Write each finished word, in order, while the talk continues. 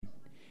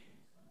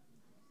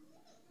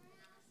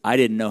I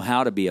didn't know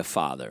how to be a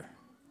father.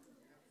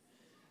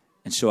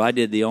 And so I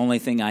did the only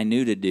thing I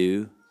knew to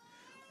do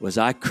was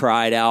I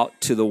cried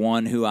out to the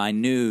one who I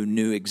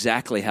knew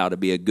exactly how to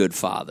be a good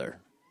father.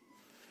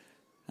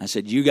 I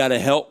said, you got to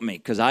help me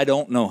because I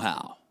don't know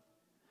how.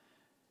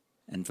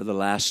 And for the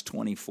last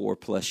 24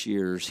 plus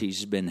years,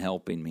 he's been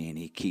helping me and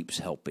he keeps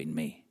helping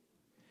me.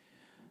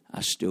 I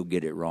still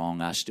get it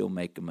wrong. I still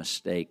make a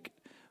mistake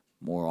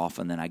more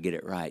often than I get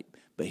it right.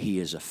 But he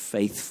is a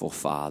faithful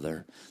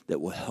father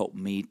that will help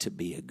me to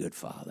be a good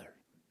father.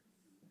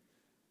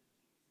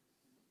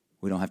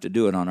 We don't have to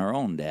do it on our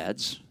own,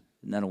 dads.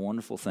 Isn't that a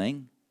wonderful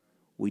thing?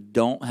 We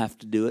don't have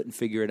to do it and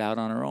figure it out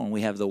on our own.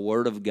 We have the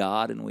Word of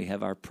God and we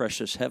have our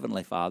precious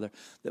Heavenly Father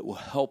that will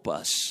help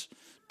us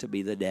to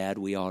be the dad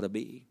we ought to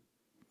be.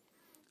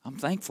 I'm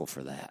thankful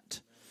for that.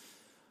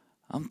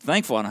 I'm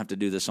thankful I don't have to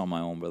do this on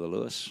my own, Brother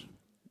Lewis.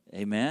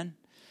 Amen.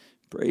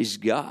 Praise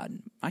God.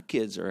 My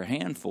kids are a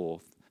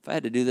handful. If I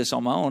had to do this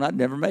on my own, I'd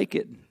never make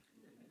it.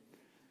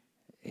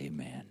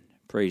 Amen.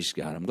 Praise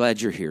God. I'm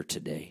glad you're here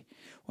today.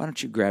 Why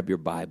don't you grab your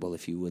Bible,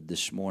 if you would,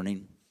 this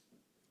morning.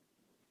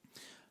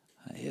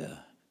 I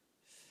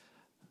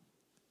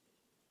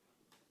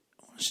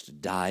want us to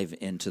dive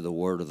into the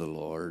Word of the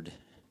Lord.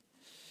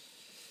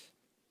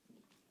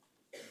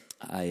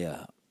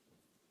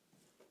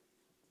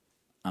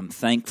 I'm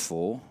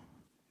thankful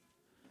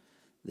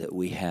that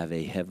we have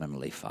a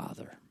Heavenly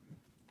Father.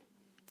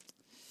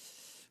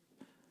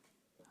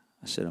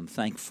 I said, I'm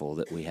thankful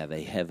that we have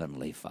a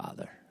Heavenly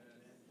Father.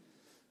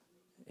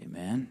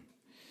 Amen.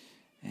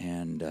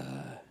 And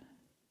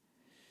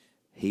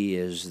He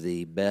is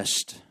the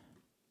best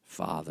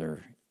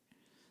Father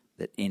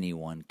that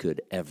anyone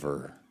could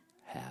ever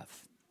have.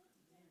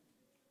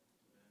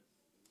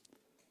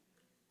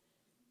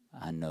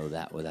 I know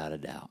that without a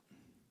doubt.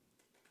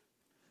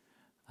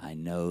 I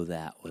know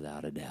that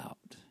without a doubt.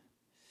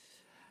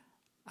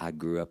 I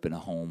grew up in a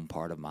home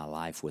part of my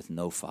life with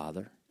no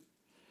father.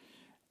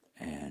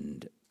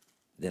 And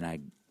then I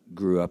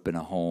grew up in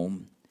a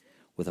home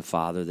with a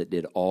father that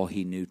did all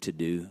he knew to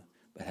do,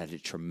 but had a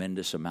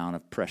tremendous amount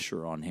of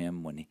pressure on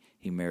him when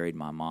he married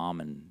my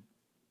mom, and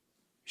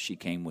she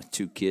came with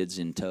 2 kids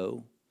in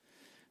tow.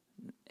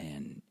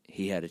 And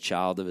he had a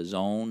child of his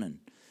own, and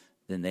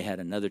then they had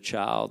another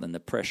child, and the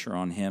pressure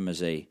on him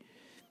as a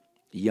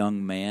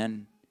young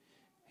man,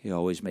 he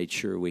always made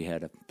sure we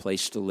had a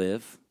place to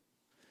live.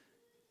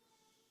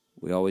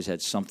 We always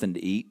had something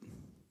to eat.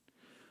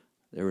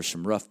 There were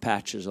some rough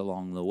patches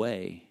along the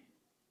way,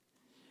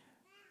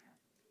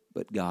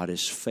 but God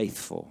is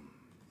faithful.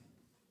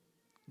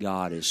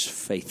 God is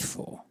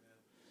faithful.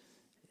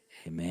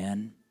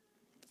 Amen.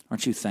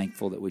 Aren't you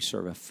thankful that we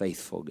serve a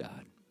faithful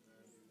God?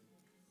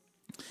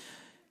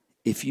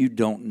 If you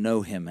don't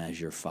know Him as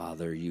your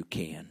Father, you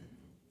can.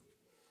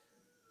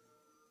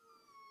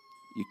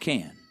 You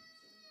can.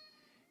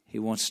 He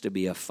wants to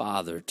be a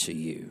father to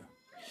you.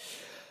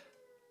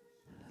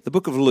 The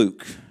book of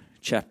Luke,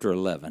 chapter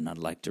 11, I'd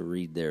like to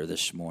read there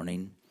this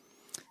morning.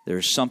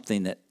 There's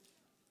something that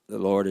the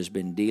Lord has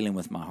been dealing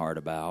with my heart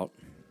about.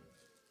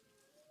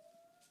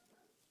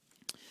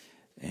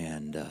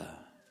 And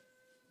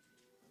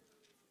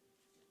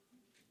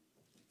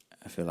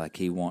I feel like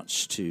He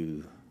wants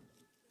to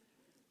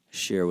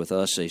share with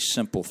us a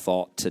simple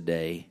thought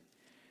today.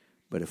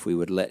 But if we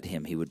would let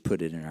Him, He would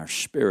put it in our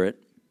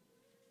spirit.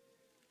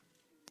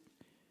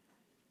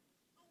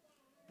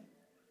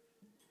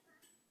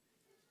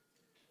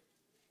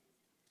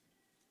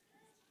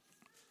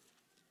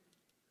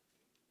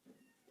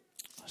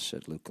 I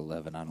said Luke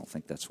 11. I don't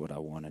think that's what I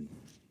wanted.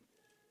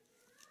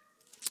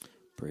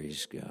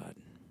 Praise God.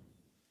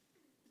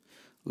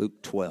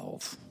 Luke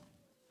 12.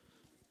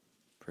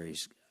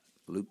 Praise God.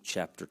 Luke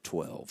chapter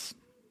 12.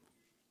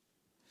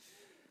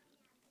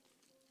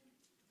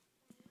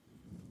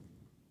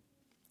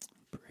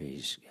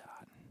 Praise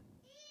God.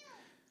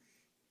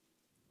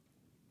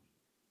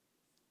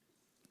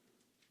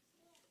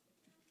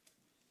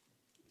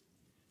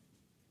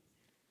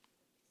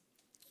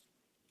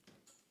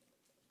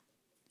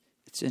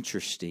 It's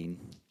interesting.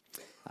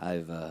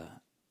 If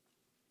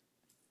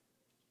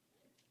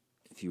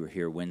you were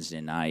here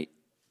Wednesday night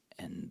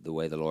and the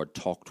way the Lord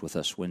talked with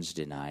us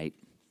Wednesday night,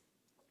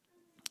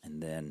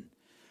 and then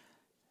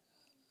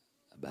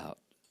about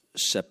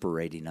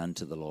separating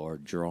unto the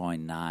Lord,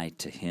 drawing nigh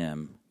to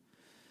Him,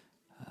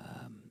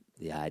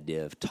 the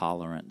idea of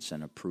tolerance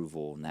and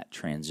approval and that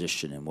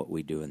transition in what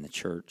we do in the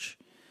church.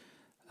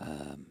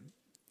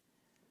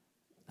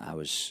 I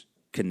was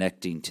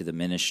connecting to the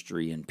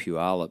ministry in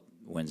Puyallup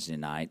Wednesday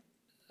night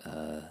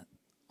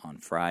on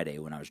Friday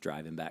when I was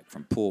driving back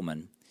from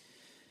Pullman.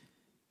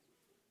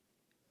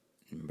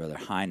 And Brother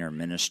Heiner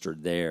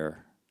ministered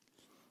there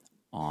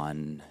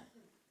on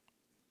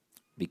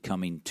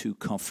becoming too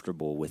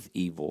comfortable with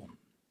evil.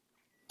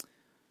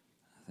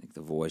 I think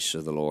the voice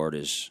of the Lord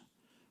is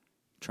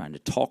trying to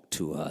talk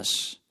to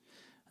us,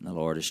 and the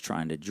Lord is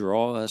trying to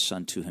draw us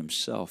unto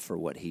Himself for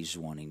what He's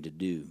wanting to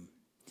do.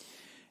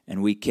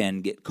 And we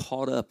can get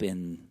caught up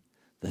in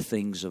the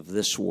things of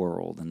this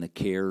world and the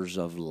cares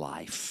of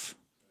life.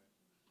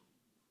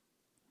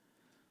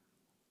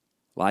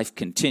 Life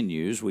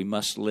continues. We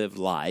must live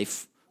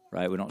life,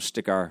 right? We don't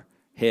stick our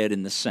head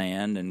in the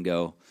sand and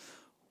go,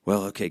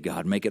 well, okay,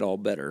 God, make it all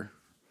better,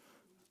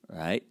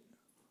 right?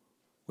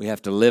 We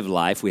have to live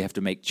life. We have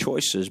to make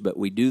choices, but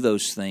we do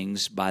those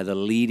things by the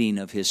leading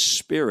of His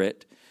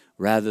Spirit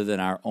rather than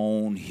our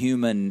own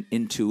human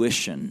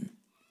intuition.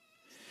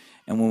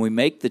 And when we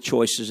make the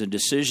choices and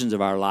decisions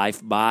of our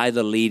life by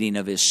the leading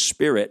of His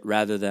Spirit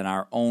rather than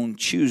our own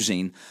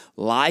choosing,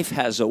 life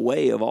has a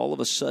way of all of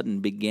a sudden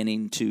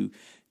beginning to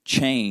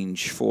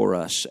change for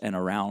us and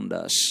around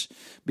us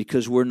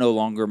because we're no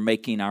longer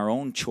making our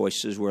own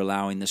choices. We're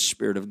allowing the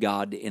Spirit of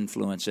God to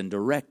influence and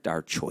direct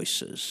our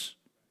choices.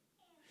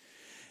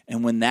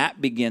 And when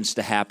that begins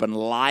to happen,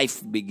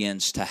 life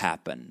begins to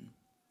happen.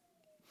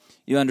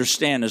 You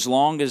understand, as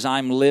long as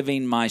I'm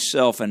living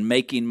myself and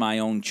making my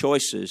own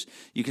choices,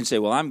 you can say,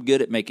 well, I'm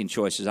good at making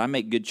choices. I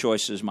make good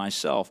choices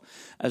myself.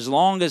 As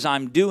long as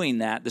I'm doing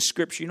that, the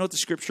Scripture, you know what the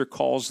Scripture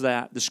calls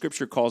that? The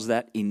Scripture calls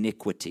that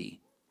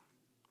iniquity.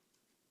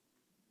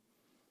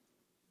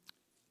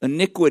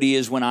 Iniquity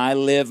is when I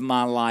live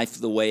my life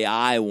the way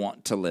I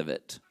want to live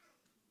it,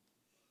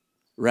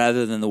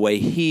 rather than the way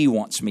He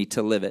wants me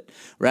to live it.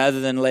 Rather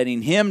than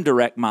letting Him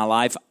direct my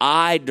life,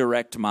 I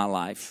direct my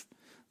life.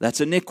 That's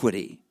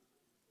iniquity.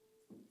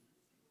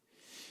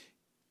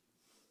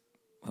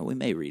 Well, we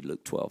may read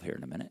Luke 12 here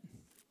in a minute.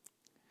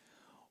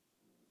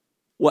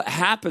 What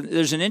happened,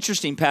 there's an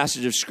interesting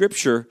passage of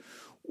Scripture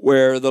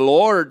where the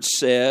Lord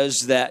says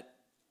that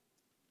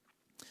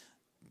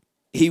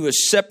He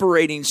was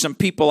separating some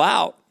people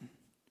out.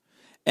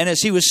 And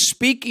as He was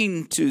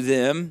speaking to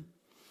them,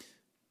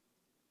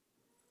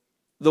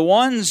 the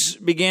ones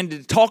began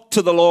to talk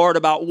to the Lord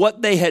about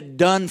what they had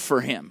done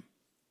for Him,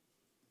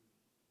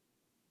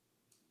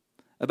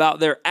 about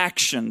their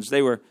actions.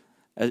 They were,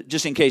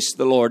 just in case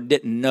the Lord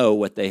didn't know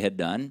what they had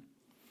done.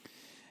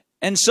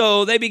 And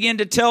so they began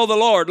to tell the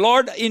Lord,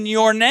 Lord, in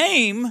your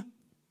name,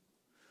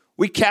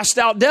 we cast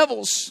out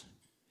devils.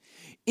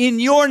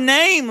 In your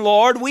name,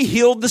 Lord, we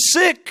healed the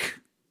sick.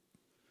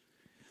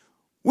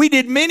 We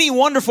did many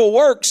wonderful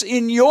works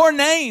in your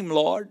name,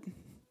 Lord.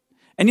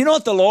 And you know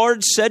what the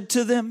Lord said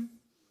to them?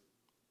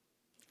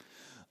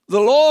 The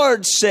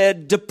Lord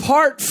said,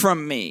 depart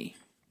from me.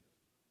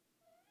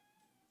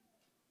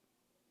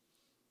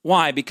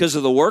 Why? Because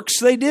of the works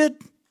they did?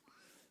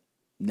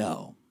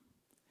 No.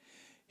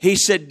 He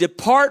said,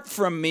 depart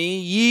from me,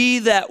 ye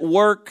that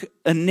work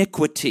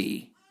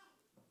iniquity.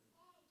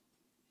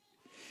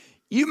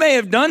 You may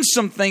have done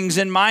some things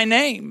in my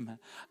name.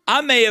 I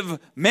may have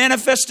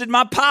manifested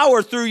my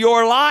power through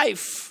your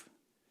life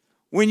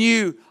when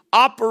you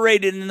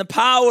operated in the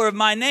power of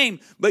my name,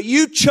 but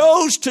you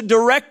chose to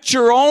direct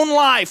your own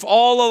life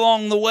all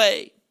along the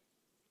way.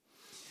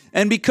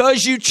 And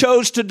because you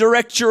chose to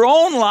direct your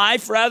own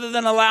life rather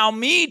than allow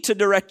me to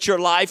direct your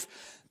life,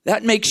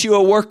 that makes you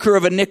a worker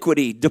of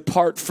iniquity.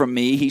 Depart from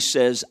me, He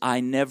says, I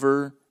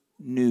never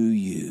knew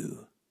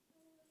you.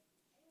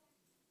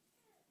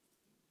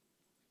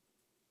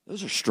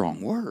 Those are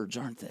strong words,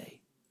 aren't they?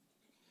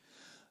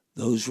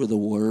 Those were the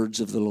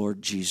words of the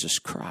Lord Jesus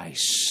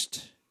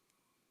Christ.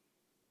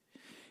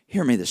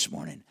 Hear me this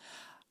morning.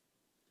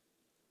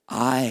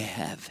 I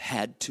have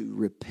had to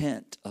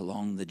repent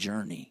along the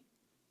journey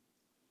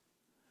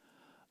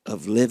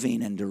of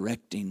living and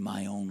directing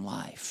my own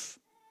life.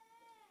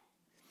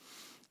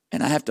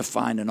 And I have to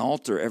find an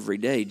altar every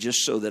day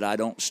just so that I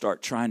don't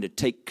start trying to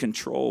take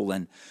control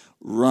and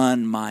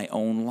run my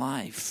own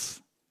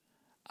life.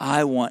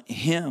 I want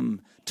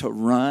Him to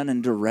run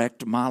and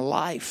direct my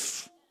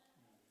life.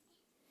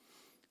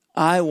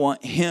 I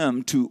want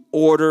Him to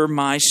order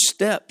my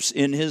steps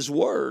in His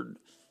Word,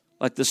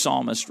 like the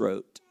psalmist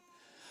wrote.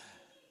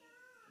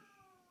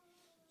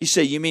 You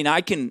say, you mean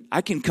I can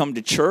come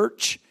to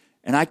church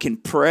and I can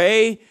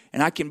pray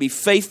and I can be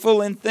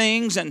faithful in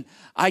things and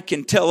I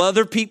can tell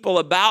other people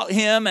about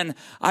Him and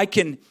I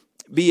can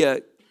be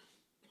a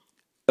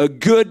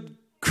good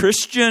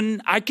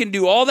Christian. I can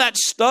do all that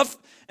stuff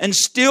and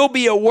still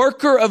be a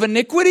worker of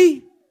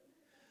iniquity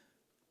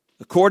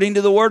according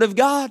to the Word of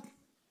God.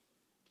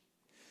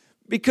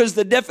 Because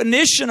the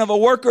definition of a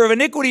worker of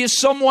iniquity is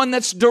someone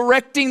that's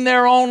directing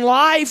their own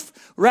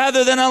life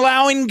rather than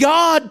allowing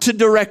God to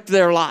direct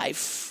their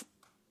life.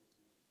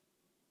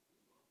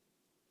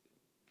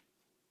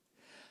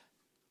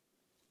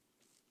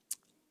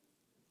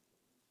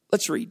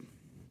 Let's read.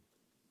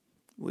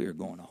 We are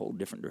going a whole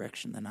different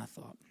direction than I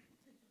thought.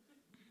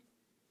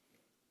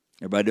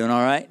 Everybody doing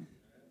all right?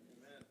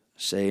 Amen.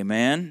 Say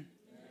amen.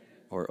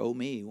 Or oh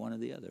me, one or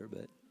the other.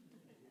 But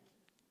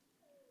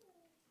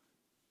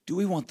do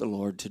we want the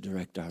Lord to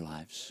direct our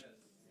lives?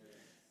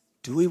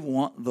 Do we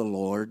want the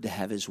Lord to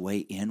have His way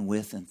in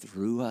with and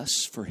through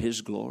us for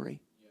His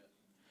glory?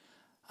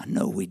 I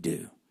know we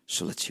do.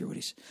 So let's hear what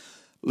He says.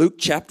 Luke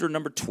chapter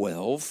number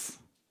 12.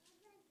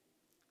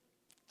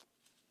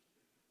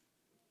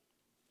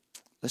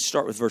 Let's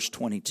start with verse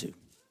 22.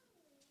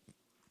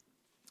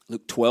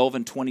 Luke 12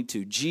 and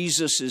 22.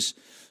 Jesus is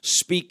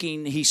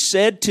speaking. He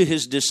said to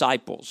His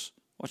disciples,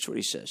 watch what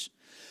He says.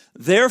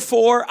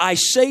 Therefore I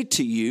say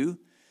to you,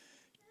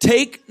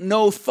 Take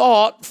no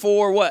thought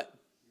for what?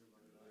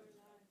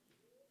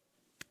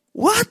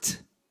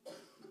 What?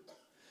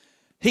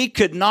 He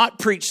could not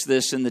preach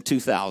this in the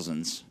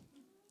 2000s.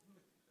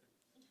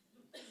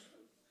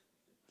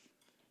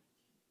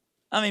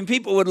 I mean,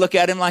 people would look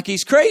at him like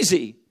he's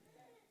crazy.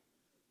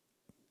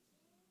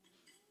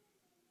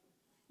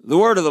 The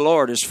word of the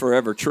Lord is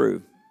forever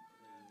true.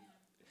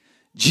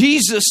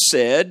 Jesus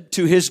said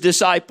to his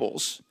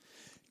disciples,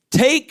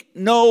 take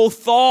no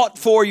thought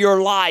for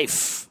your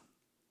life.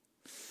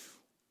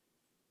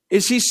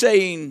 Is he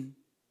saying,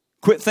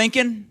 quit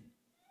thinking?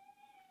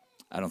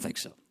 I don't think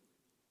so.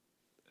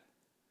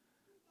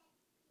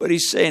 But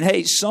he's saying,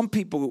 hey, some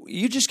people,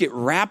 you just get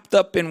wrapped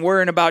up in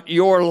worrying about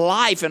your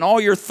life, and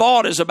all your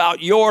thought is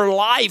about your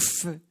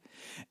life.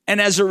 And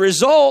as a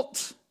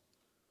result,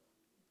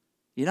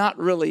 you're not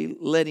really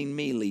letting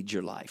me lead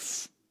your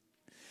life.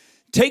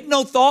 Take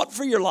no thought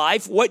for your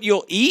life, what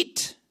you'll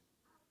eat.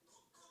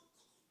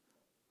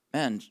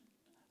 Man,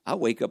 I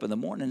wake up in the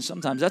morning, and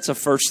sometimes that's the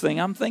first thing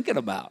I'm thinking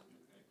about.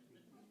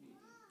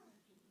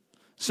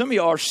 Some of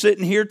y'all are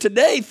sitting here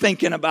today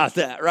thinking about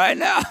that right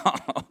now.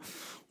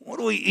 What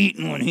are we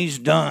eating when he's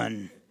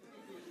done?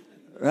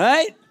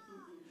 Right?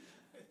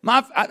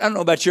 I don't know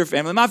about your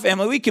family. My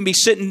family, we can be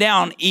sitting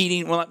down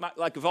eating. Well,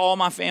 like if all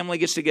my family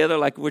gets together,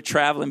 like we're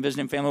traveling,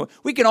 visiting family,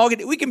 we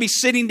can be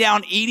sitting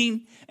down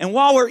eating. And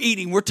while we're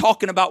eating, we're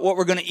talking about what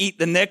we're going to eat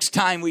the next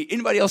time we.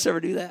 Anybody else ever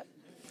do that?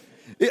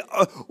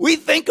 We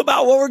think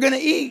about what we're going to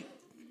eat.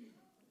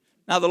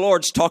 Now, the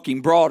Lord's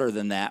talking broader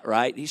than that,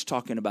 right? He's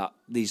talking about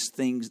these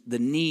things, the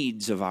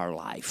needs of our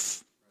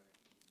life,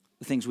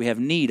 the things we have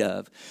need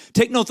of.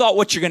 Take no thought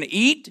what you're going to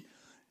eat,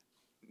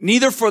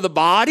 neither for the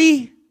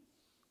body,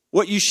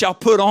 what you shall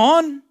put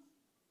on.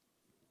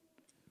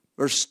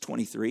 Verse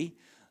 23,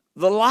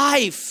 the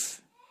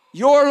life,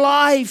 your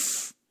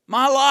life,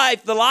 my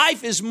life, the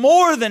life is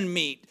more than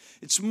meat.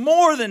 It's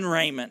more than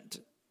raiment.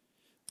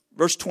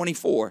 Verse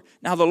 24.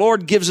 Now the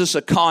Lord gives us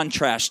a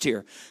contrast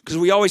here, because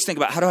we always think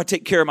about, how do I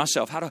take care of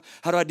myself? How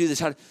do I do this?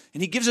 And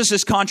he gives us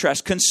this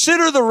contrast.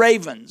 Consider the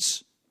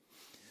ravens.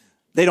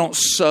 They don't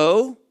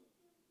sow.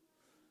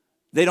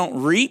 They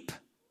don't reap.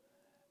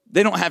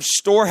 They don't have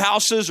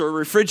storehouses or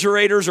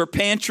refrigerators or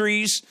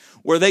pantries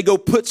where they go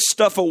put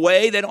stuff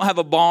away. They don't have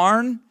a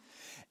barn.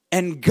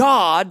 And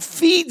God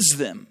feeds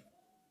them.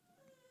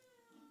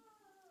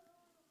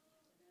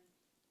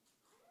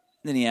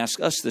 Then he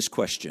asks us this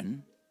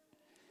question.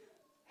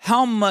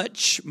 How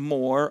much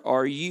more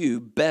are you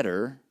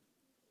better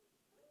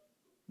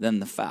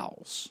than the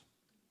fowls?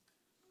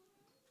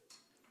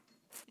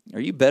 Are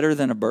you better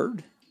than a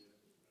bird?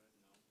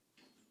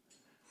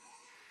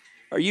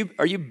 Are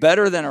you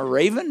better than a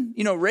raven?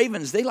 You know,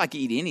 ravens, they like to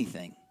eat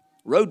anything.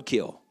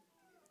 Roadkill.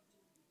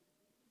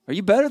 Are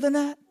you better than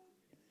that?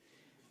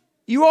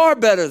 You are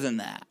better than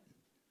that.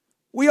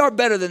 We are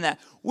better than that.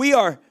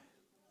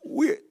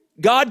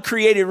 God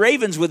created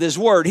ravens with his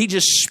word. He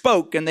just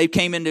spoke and they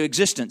came into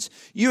existence.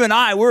 You and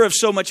I, we're of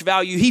so much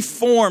value. He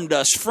formed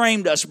us,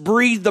 framed us,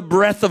 breathed the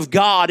breath of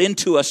God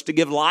into us to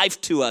give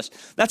life to us.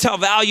 That's how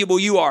valuable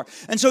you are.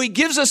 And so he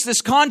gives us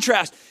this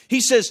contrast.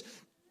 He says,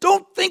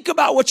 don't think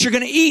about what you're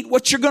going to eat,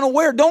 what you're going to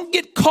wear. Don't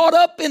get caught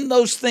up in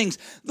those things.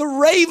 The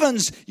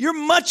ravens, you're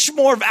much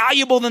more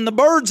valuable than the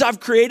birds I've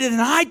created,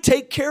 and I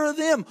take care of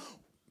them.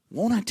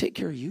 Won't I take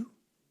care of you?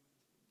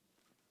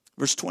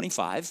 Verse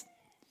 25.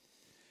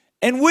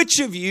 And which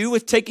of you,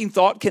 with taking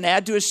thought, can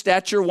add to his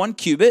stature 1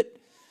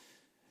 cubit?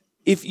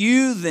 If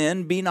you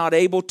then be not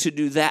able to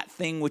do that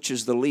thing which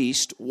is the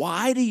least,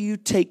 why do you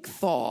take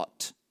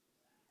thought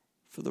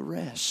for the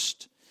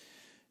rest?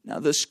 Now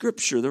the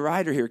scripture, the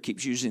writer here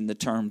keeps using the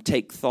term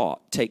take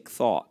thought, take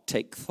thought,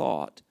 take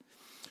thought.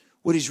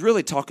 What he's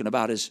really talking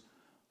about is,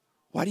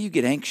 why do you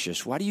get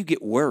anxious? Why do you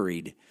get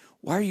worried?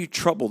 Why are you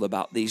troubled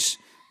about these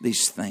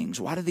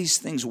things? Why do these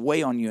things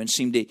weigh on you and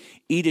seem to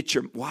eat at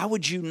your... Why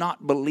would you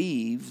not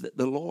believe that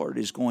the Lord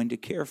is going to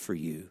care for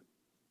you?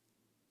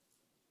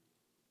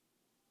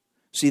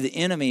 See, the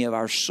enemy of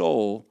our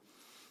soul,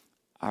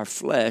 our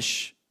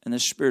flesh, and the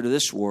spirit of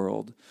this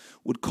world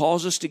would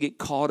cause us to get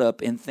caught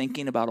up in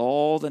thinking about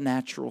all the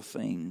natural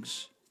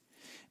things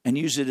and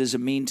use it as a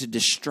means to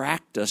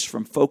distract us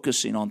from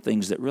focusing on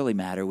things that really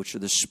matter, which are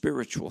the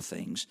spiritual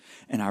things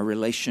and our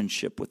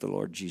relationship with the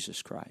Lord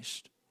Jesus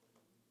Christ.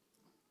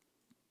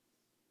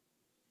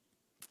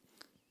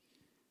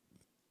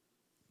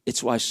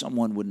 It's why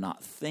someone would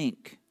not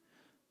think,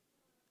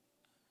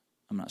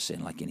 I'm not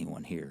saying like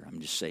anyone here,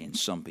 I'm just saying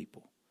some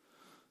people.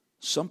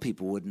 Some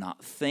people would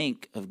not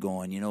think of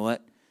going, you know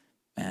what,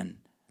 man,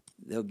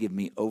 they'll give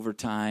me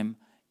overtime.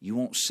 You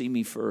won't see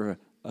me for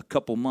a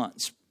couple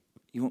months.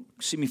 You won't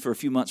see me for a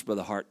few months,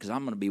 Brother Hart, because I'm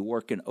going to be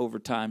working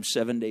overtime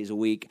 7 days a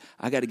week.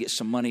 I got to get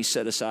some money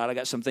set aside. I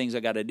got some things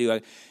I got to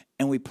do.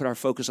 And we put our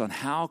focus on,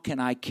 how can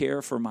I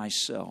care for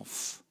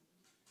myself?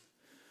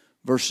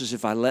 Versus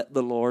if I let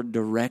the Lord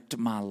direct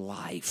my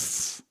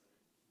life.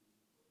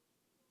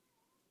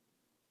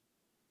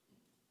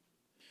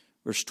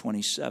 Verse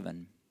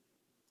 27.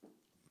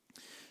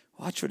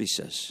 Watch what he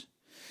says.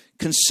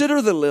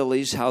 Consider the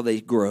lilies, how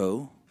they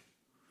grow.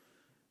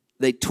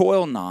 they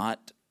toil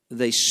not,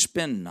 they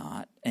spin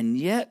not. And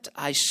yet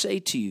I say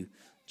to you,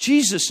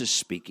 Jesus is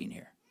speaking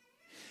here.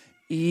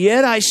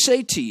 Yet I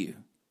say to you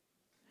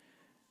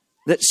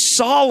that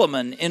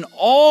Solomon in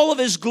all of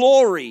his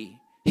glory,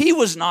 he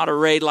was not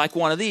arrayed like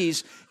one of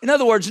these. In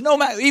other words, no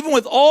matter, even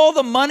with all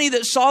the money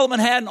that Solomon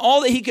had and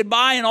all that he could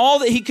buy and all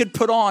that he could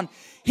put on,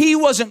 he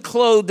wasn't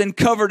clothed and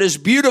covered as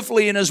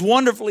beautifully and as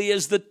wonderfully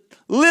as the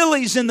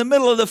lilies in the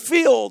middle of the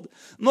field.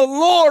 And the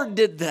Lord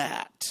did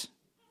that.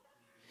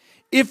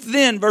 If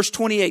then, verse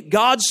 28,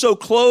 God so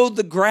clothed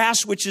the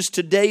grass which is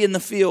today in the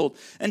field,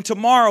 and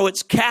tomorrow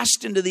it's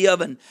cast into the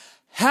oven,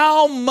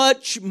 how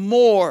much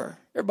more?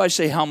 Everybody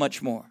say, how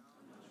much more?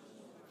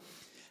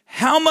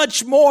 How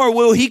much more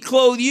will he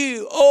clothe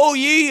you, O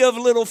ye of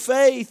little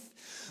faith?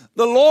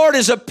 The Lord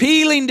is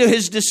appealing to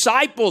his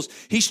disciples.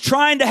 He's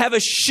trying to have a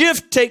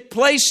shift take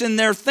place in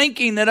their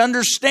thinking that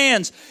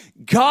understands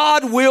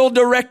God will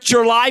direct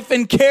your life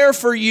and care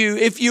for you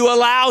if you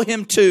allow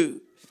him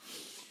to.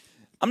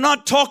 I'm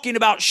not talking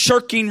about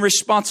shirking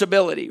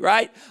responsibility,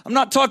 right? I'm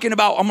not talking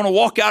about I'm going to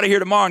walk out of here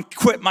tomorrow and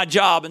quit my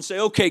job and say,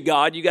 okay,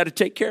 God, you got to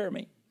take care of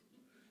me.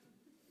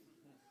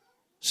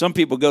 Some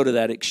people go to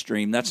that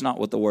extreme. That's not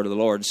what the word of the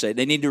Lord said.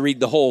 They need to read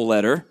the whole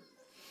letter,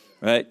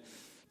 right?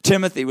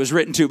 Timothy was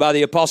written to by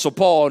the Apostle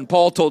Paul, and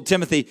Paul told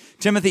Timothy,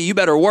 Timothy, you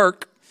better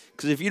work,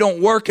 because if you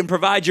don't work and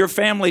provide your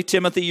family,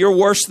 Timothy, you're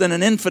worse than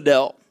an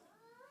infidel.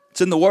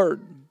 It's in the word.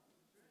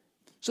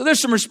 So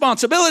there's some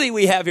responsibility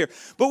we have here.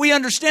 But we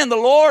understand the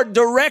Lord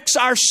directs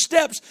our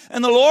steps,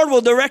 and the Lord will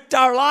direct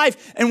our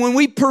life. And when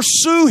we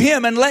pursue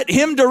him and let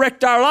him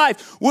direct our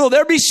life, will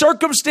there be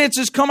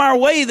circumstances come our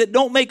way that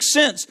don't make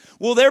sense?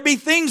 Will there be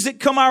things that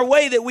come our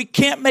way that we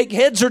can't make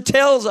heads or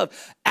tails of?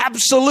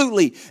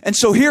 Absolutely. And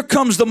so here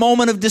comes the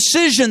moment of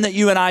decision that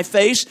you and I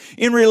face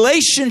in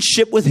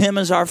relationship with him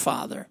as our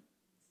Father.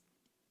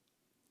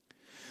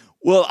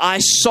 Will I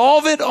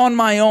solve it on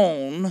my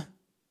own?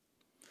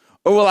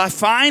 Or will I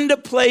find a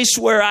place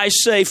where I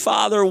say,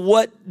 Father,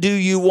 what do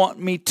you want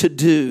me to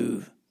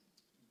do?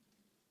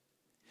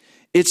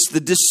 It's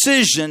the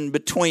decision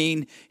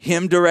between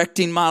him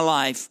directing my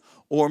life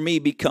or me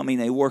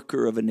becoming a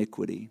worker of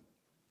iniquity.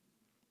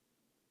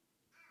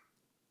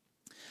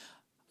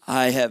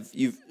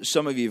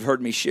 Some of you have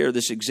heard me share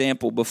this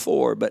example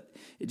before, but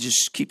it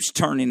just keeps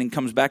turning and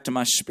comes back to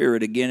my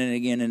spirit again and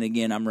again and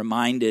again. I'm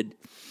reminded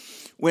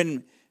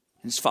when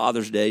it's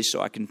Father's Day, so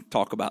I can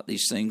talk about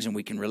these things and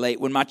we can relate.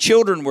 When my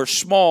children were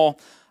small,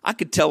 I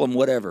could tell them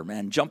whatever,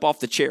 man, jump off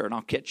the chair and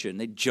I'll catch you. And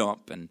they'd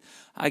jump. And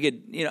I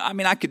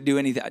could do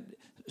anything.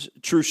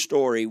 True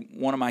story,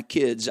 one of my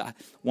kids,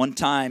 one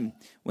time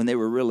when they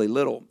were really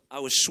little,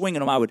 I was swinging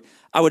them.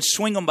 I would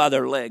swing them by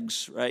their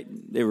legs, right?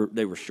 They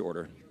were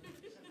shorter.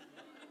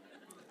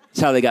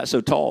 That's how they got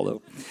so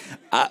tall,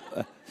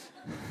 though.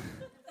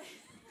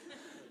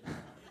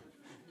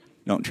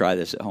 Don't try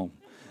this at home.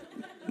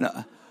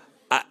 No.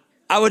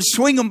 I would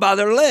swing them by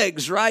their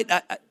legs, right?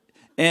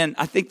 And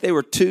I think they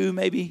were 2,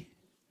 maybe.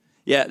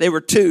 Yeah, they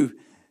were 2.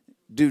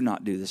 Do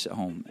not do this at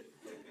home.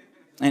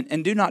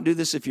 And do not do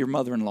this if your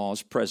mother-in-law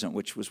is present,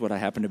 which was what I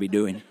happened to be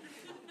doing.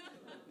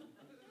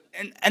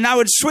 And I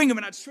would swing them,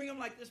 and I'd swing them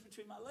like this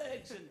between my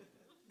legs and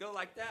go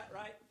like that,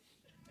 right?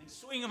 And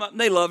swing them up, and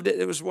they loved it.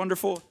 It was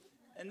wonderful.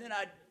 And then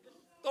I'd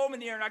throw them in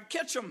the air, and I'd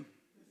catch them.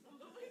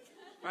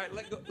 Right,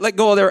 let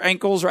go of their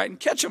ankles, right, and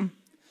catch them.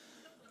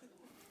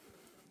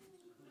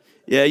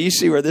 Yeah, you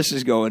see where this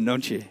is going,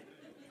 don't you?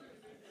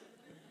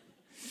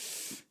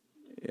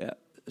 Yeah,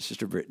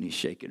 Sister Brittany's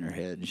shaking her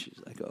head, and she's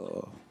like,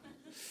 oh.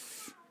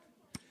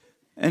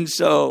 And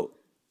so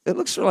it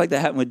looks sort of like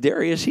that happened with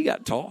Darius. He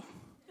got tall.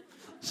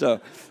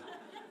 So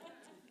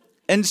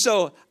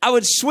I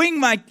would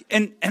swing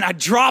and I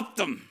dropped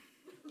them.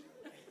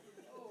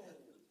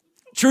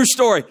 True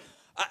story.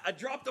 I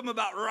dropped them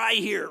about right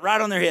here,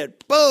 right on their head.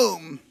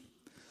 Boom.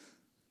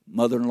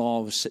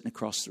 Mother-in-law was sitting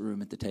across the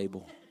room at the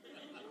table.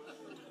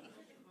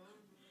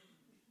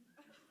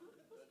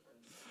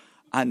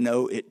 I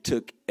know it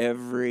took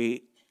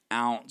every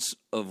ounce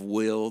of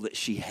will that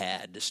she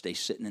had to stay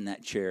sitting in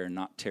that chair and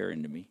not tear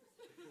into me.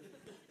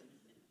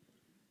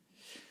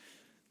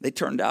 They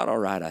turned out all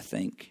right, I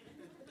think.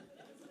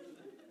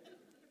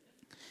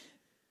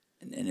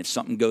 And if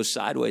something goes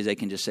sideways, they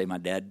can just say, my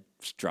dad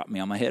dropped me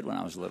on my head when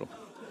I was little.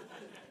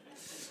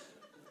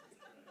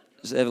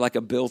 So they have like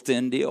a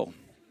built-in deal.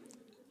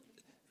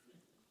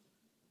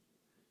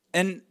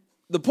 And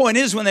the point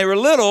is, when they were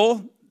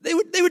little, they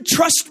would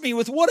trust me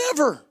with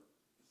whatever.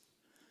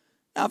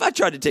 Now, if I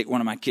tried to take one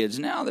of my kids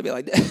now, they'd be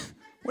like,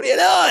 what are you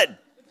doing?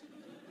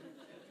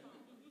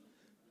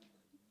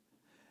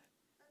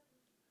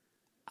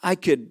 I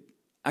could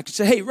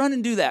say, hey, run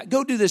and do that.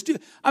 Go do this.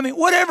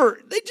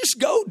 Whatever. They just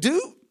go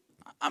do.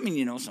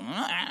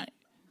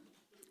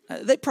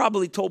 They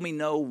probably told me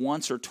no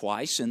once or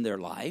twice in their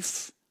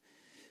life.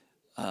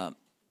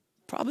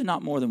 Probably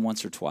not more than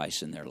once or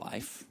twice in their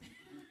life.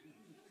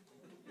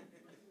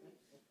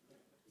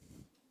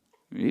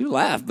 You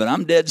laugh, but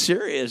I'm dead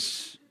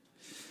serious.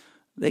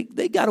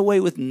 They got away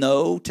with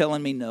no,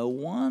 telling me no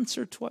once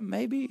or twice,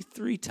 maybe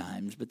 3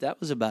 times, but that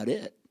was about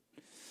it.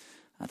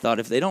 I thought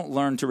if they don't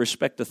learn to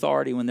respect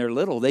authority when they're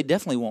little, they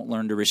definitely won't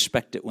learn to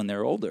respect it when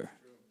they're older.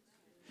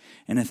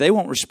 And if they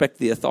won't respect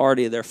the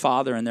authority of their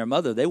father and their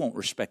mother, they won't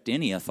respect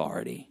any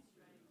authority.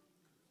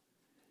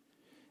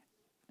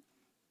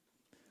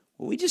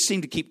 Well, we just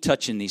seem to keep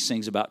touching these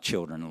things about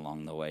children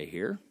along the way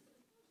here.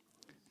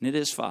 And it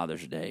is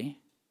Father's Day.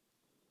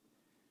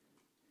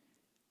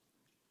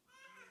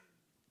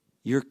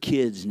 Your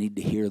kids need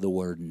to hear the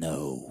word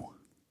no.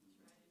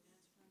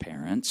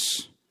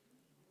 Parents.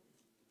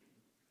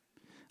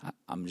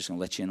 I'm just going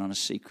to let you in on a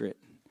secret.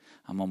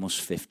 I'm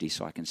almost 50,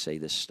 so I can say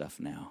this stuff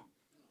now.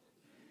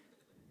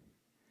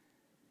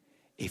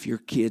 If your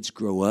kids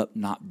grow up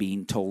not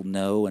being told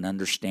no and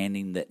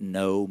understanding that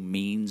no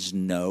means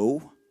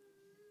no,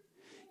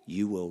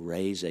 you will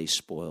raise a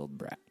spoiled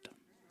brat.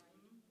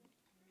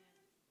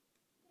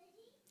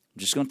 I'm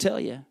just going to tell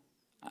you.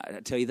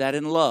 I tell you that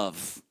in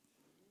love.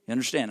 You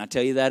understand? I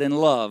tell you that in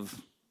love.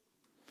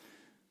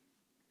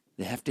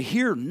 They have to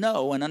hear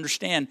no and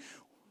understand.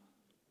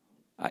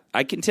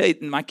 I can tell you,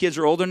 my kids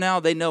are older now.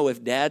 They know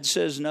if Dad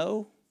says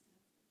no,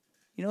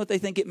 you know what they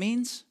think it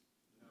means?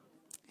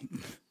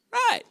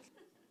 Right.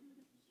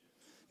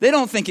 They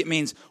don't think it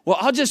means, well,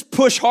 I'll just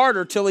push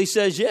harder till he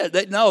says yes.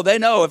 They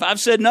know if I've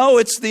said no,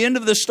 it's the end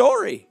of the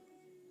story.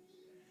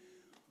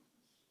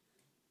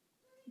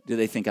 Do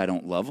they think I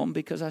don't love them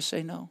because I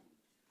say no?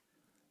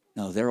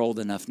 No, they're old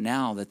enough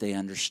now that they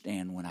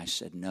understand when I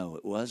said no,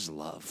 it was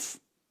love.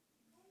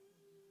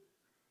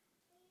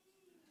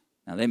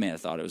 Now, they may have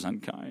thought it was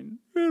unkind.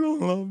 They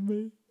don't love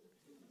me.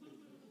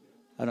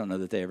 I don't know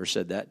that they ever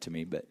said that to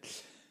me, but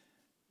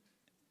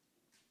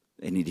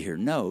they need to hear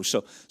no.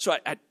 So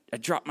I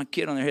drop my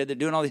kid on their head. They're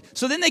doing all these.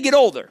 So then they get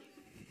older,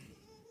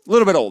 a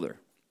little bit older.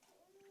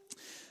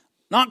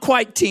 Not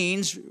quite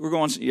teens. We're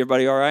going,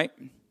 everybody all right?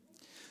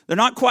 They're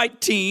not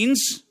quite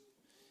teens.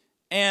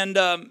 And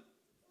now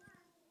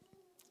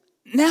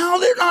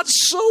they're not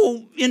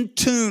so in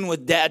tune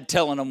with Dad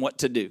telling them what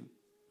to do.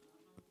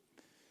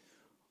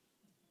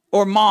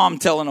 Or Mom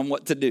telling them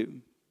what to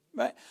do.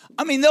 Right?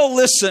 I mean, they'll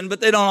listen,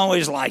 but they don't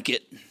always like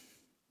it.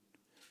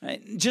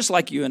 Right? Just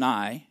like you and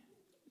I.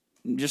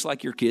 Just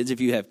like your kids,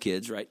 if you have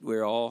kids, right?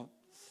 We're all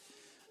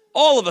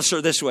of us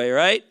are this way,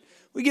 right?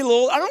 We get a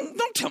little,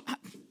 don't tell me,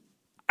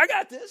 I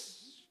got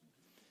this.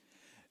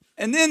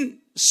 And then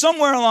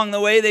somewhere along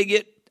the way they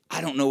get, I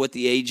don't know what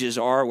the ages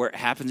are where it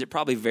happens. It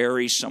probably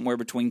varies somewhere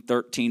between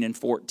 13 and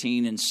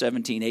 14 and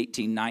 17,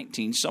 18,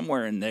 19,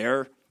 somewhere in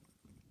there.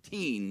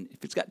 Teen,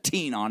 if it's got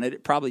teen on it,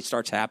 it probably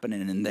starts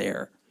happening in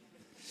there.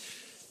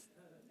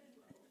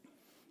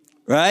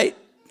 Right?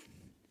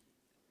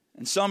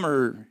 And some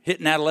are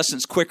hitting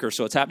adolescence quicker,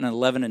 so it's happening at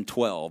 11 and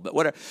 12. But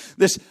whatever.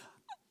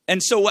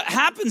 And so what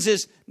happens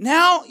is,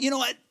 now, you know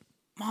what?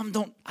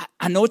 Mom,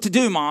 I know what to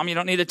do, Mom. You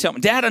don't need to tell me.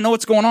 Dad, I know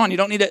what's going on. You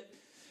don't need to.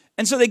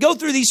 And so they go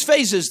through these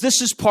phases.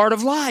 This is part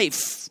of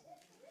life.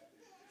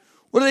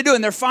 What are they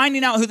doing? They're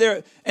finding out who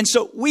they're. And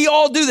so we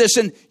all do this.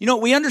 And, you know,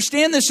 we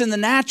understand this in the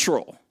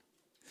natural.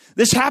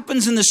 This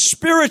happens in the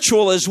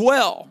spiritual as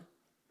well.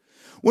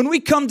 When we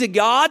come to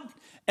God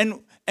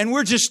and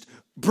we're just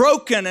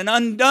broken and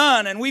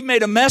undone and we've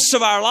made a mess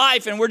of our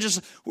life and we're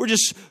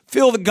just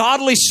feel the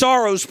godly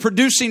sorrows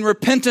producing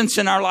repentance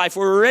in our life.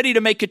 We're ready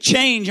to make a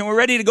change and we're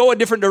ready to go a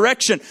different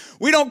direction.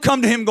 We don't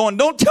come to Him going,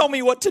 don't tell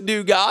me what to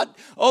do, God.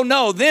 Oh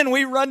no, then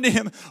we run to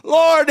Him.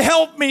 Lord,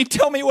 help me.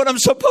 Tell me what I'm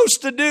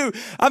supposed to do.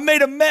 I've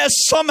made a mess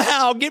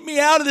somehow. Get me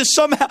out of this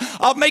somehow.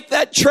 I'll make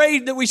that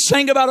trade that we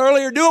sang about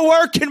earlier. Do a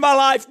work in my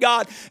life,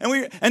 God.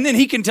 And then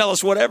He can tell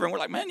us whatever. And we're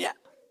like, man, yeah.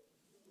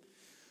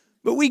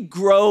 But we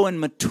grow and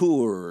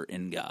mature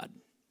in God.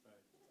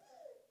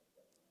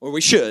 Or we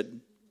should.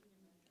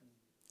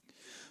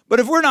 But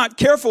if we're not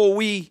careful,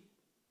 we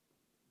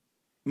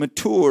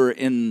mature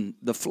in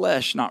the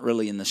flesh, not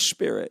really in the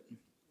spirit.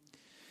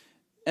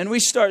 And we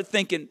start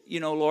thinking,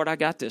 you know, Lord, I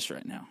got this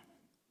right now.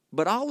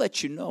 But I'll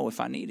let you know if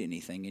I need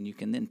anything, and you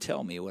can then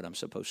tell me what I'm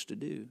supposed to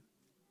do.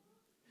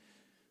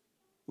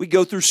 We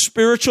go through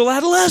spiritual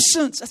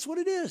adolescence. That's what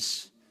it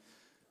is.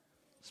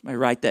 Somebody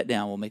write that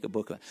down. We'll make a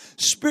book of it.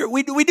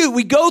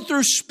 We go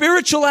through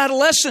spiritual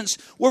adolescence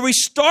where we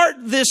start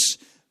this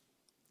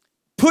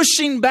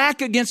pushing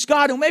back against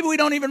God, and maybe we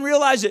don't even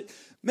realize it.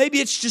 Maybe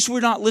it's just we're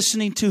not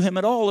listening to Him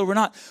at all, or we're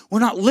not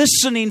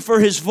listening for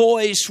His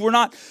voice. We're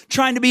not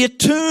trying to be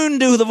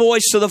attuned to the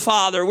voice of the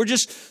Father. We're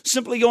just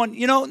simply going,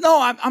 you know, no,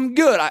 I'm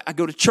good. I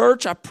go to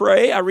church, I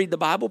pray, I read the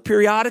Bible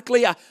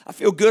periodically. I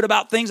feel good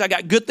about things. I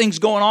got good things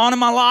going on in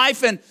my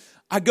life, and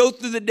I go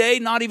through the day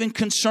not even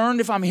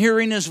concerned if I'm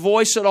hearing His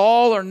voice at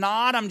all or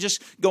not. I'm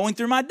just going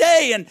through my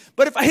day.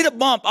 But if I hit a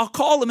bump, I'll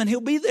call Him and He'll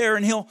be there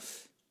and He'll.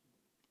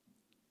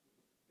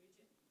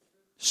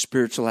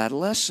 Spiritual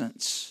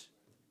adolescence.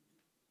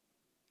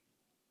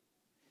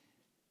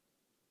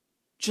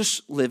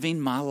 Just living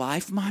my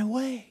life my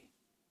way.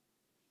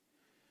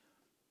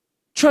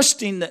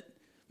 Trusting that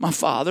my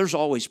Father's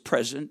always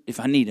present if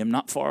I need Him,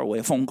 not far away,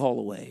 a phone call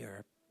away or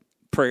a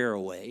prayer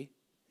away.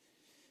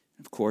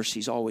 Of course,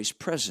 He's always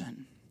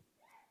present.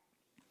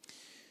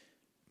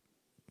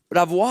 But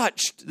I've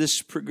watched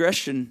this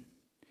progression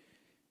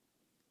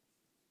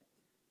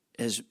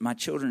as my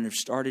children have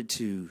started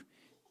to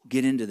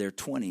get into their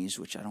 20s,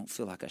 which I don't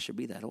feel like I should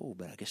be that old,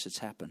 but I guess it's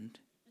happened.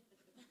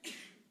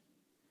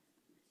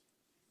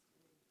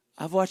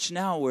 I've watched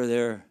now where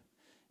they're,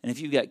 and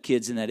if you've got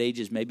kids in that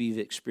ages, maybe you've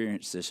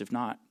experienced this. If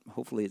not,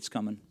 hopefully it's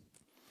coming.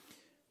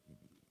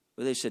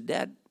 Where they said,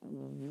 Dad,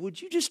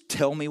 would you just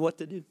tell me what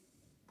to do?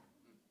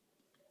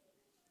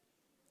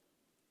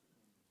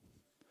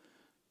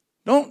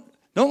 Don't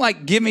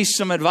like give me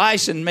some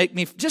advice and make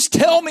me, just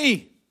tell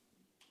me.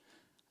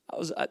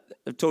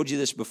 I've told you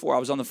this before. I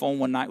was on the phone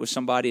one night with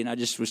somebody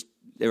and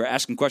they were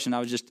asking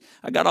questions.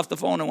 I got off the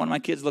phone and one of my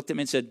kids looked at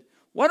me and said,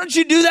 why don't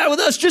you do that with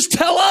us? Just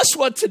tell us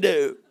what to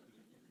do.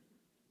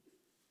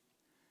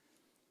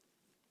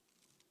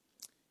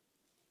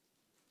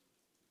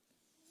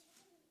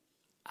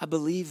 I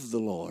believe the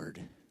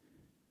Lord,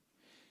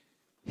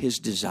 His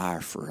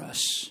desire for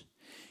us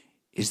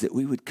is that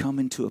we would come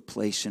into a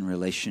place in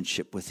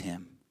relationship with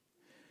Him.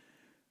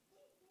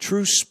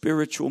 True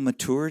spiritual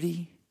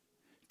maturity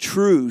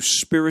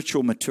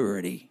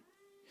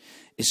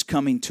is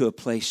coming to a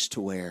place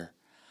to where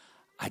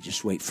I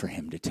just wait for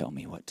Him to tell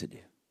me what to do.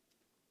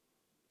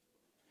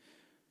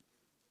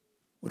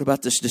 What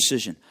about this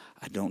decision?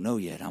 I don't know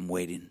yet. I'm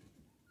waiting.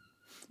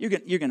 You're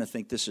going to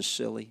think this is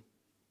silly.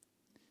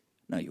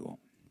 No, you won't.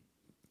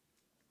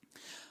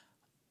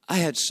 I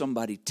had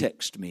somebody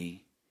text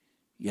me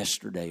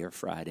yesterday or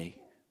Friday.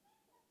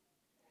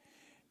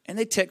 And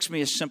they text me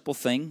a simple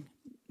thing.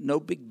 No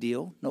big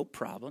deal. No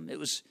problem.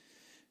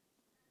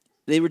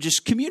 They were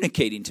just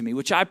communicating to me,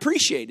 which I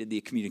appreciated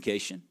the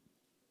communication.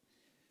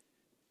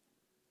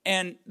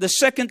 And the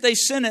second they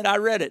sent it, I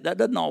read it. That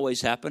doesn't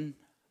always happen.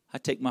 I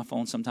take my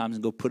phone sometimes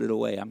and go put it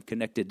away. I'm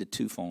connected to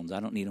 2 phones. I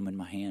don't need them in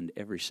my hand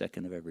every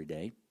second of every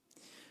day.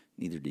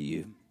 Neither do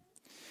you.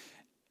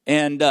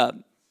 And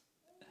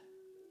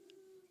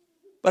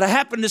but I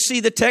happened to see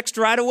the text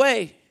right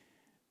away.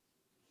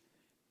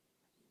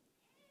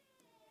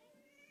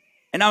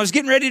 And I was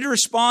getting ready to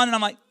respond, and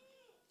I'm like,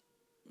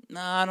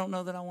 no, I don't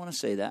know that I want to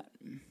say that.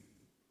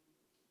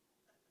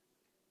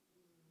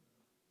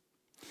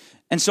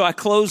 And so I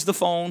closed the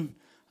phone.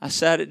 I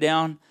sat it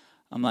down.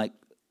 I'm like,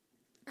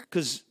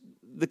 because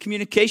the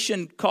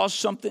communication caused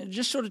something, it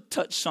just sort of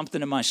touched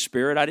something in my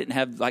spirit. I didn't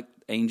have like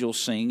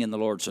angels sing and the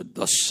Lord said,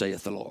 thus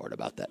saith the Lord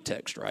about that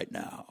text right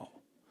now.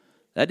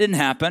 That didn't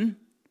happen.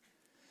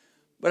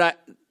 But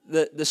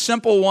the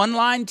simple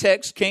one-line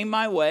text came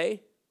my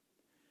way.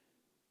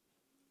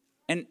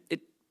 And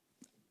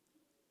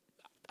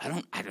I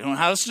don't know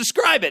how else to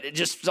describe it. It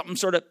just something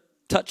sort of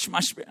touched my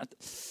spirit.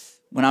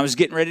 When I was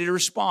getting ready to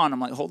respond, I'm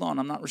like, hold on,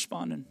 I'm not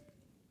responding.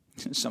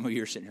 Some of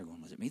you are sitting here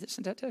going, was it me that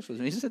sent that text? Was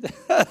it me that sent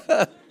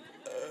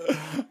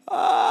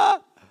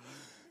that?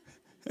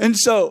 And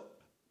so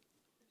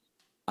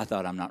I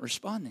thought, I'm not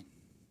responding.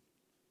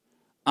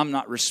 I'm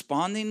not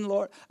responding,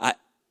 Lord.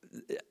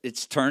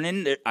 It's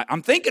turning.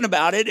 I'm thinking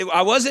about it.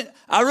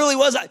 I really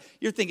was.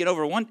 You're thinking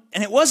over one.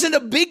 And it wasn't a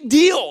big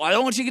deal. I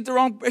don't want you to get the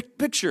wrong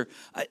picture.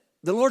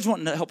 The Lord's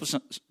wanting to help us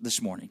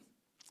this morning.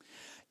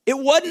 It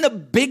wasn't a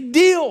big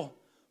deal.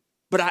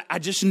 But I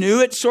just knew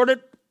it sort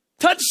of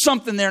touched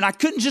something there. And I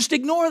couldn't just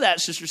ignore that,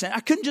 Sister Sandy. I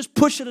couldn't just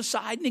push it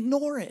aside and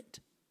ignore it.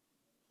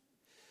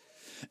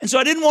 And so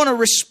I didn't want to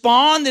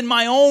respond in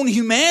my own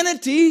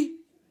humanity.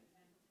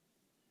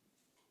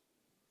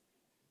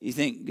 You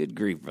think, good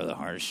grief, Brother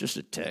Hart, it's just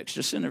a text.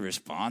 Just send a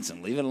response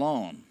and leave it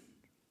alone.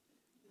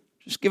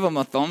 Just give them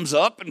a thumbs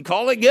up and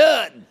call it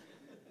good.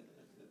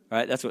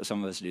 Right? That's what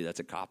some of us do. That's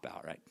a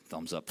cop-out, right?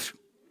 Thumbs up.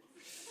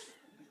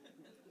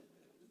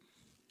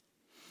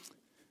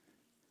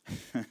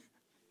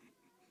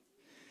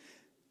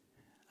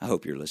 I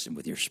hope you're listening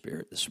with your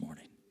spirit this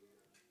morning.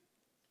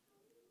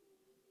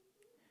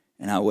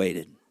 And I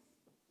waited.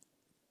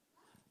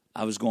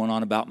 I was going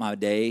on about my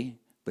day,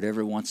 but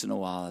every once in a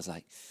while I was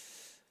like,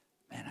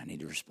 man, I need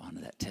to respond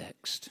to that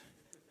text.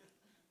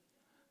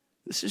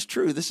 This is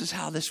true. This is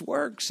how this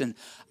works. And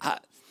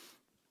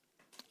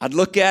I'd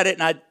look at it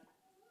and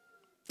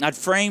I'd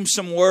frame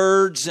some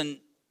words and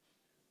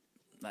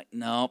like,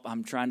 nope, I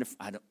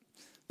don't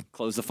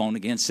close the phone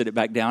again, sit it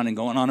back down and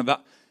going on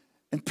about.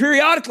 And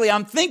periodically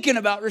I'm thinking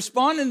about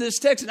responding to this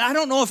text and I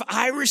don't know if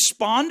I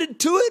responded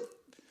to it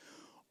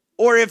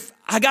or if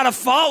I got a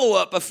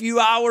follow-up a few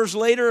hours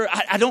later.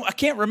 I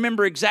can't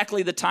remember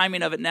exactly the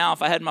timing of it now.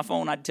 If I had my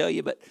phone, I'd tell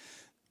you, but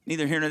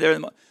neither here nor there.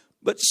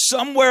 But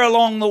somewhere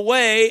along the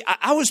way,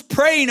 I was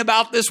praying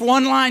about this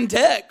one-line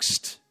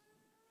text.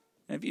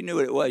 And if you knew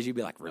what it was, you'd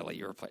be like, really?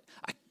 You're praying?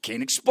 I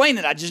can't explain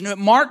it. I just knew it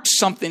marked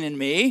something in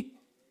me.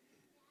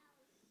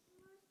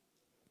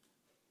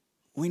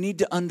 We need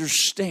to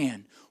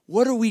understand,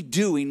 what are we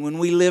doing when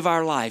we live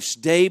our lives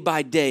day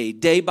by day,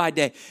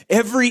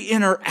 every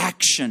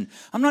interaction?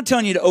 I'm not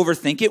telling you to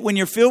overthink it. When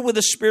you're filled with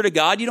the Spirit of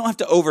God, you don't have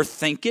to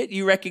overthink it.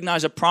 You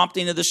recognize a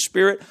prompting of the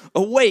Spirit,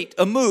 a wait,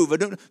 a move,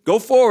 go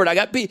forward.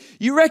 We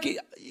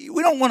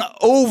don't want to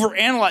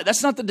overanalyze.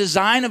 That's not the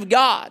design of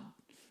God,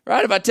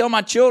 right? If I tell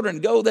my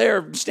children, go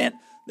there, stand,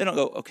 they don't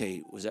go,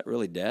 okay, was that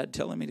really Dad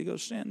telling me to go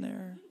stand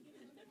there?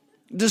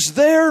 Does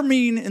there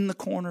mean in the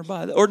corner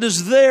by the, or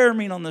does there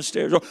mean on the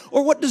stairs?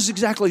 Or what does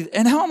exactly,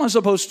 and how am I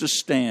supposed to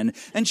stand?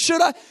 And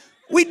should I?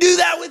 We do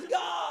that with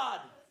God.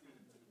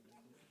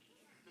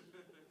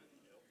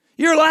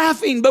 You're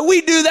laughing, but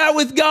we do that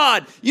with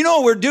God. You know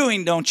what we're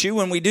doing, don't you,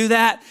 when we do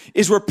that?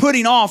 Is we're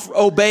putting off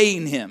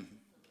obeying Him.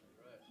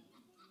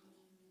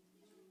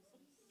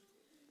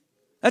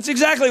 That's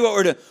exactly what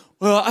we're doing.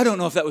 Well, I don't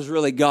know if that was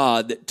really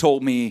God that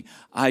told me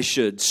I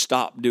should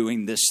stop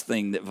doing this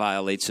thing that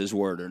violates His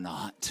word or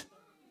not.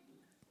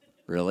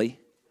 Really?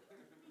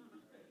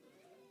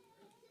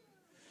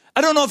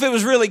 I don't know if it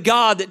was really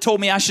God that told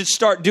me I should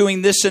start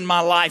doing this in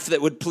my life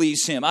that would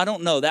please Him. I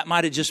don't know. That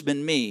might have just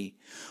been me.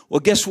 Well,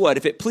 guess what?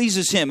 If it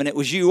pleases Him and it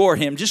was you or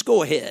Him, just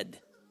go ahead.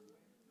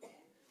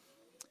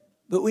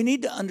 But we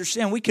need to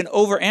understand we can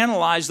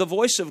overanalyze the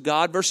voice of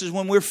God versus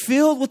when we're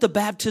filled with the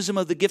baptism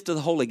of the gift of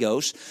the Holy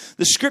Ghost.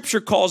 The Scripture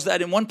calls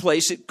that in one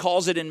place. It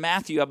calls it in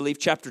Matthew, I believe,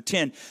 chapter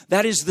 10.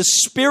 That is the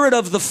Spirit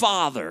of the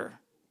Father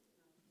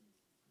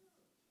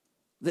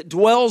that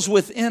dwells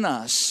within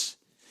us.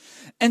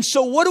 And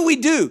so what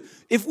do?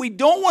 If we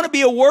don't want to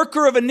be a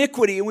worker of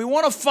iniquity and we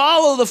want to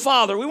follow the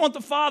Father, we want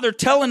the Father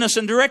telling us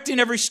and directing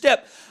every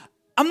step.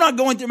 I'm not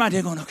going through my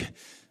day going, okay,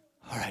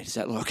 all right, is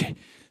that okay?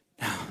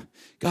 Now,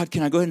 God,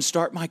 can I go ahead and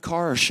start my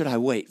car or should I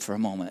wait for a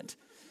moment?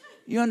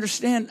 You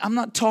understand? I'm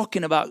not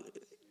talking about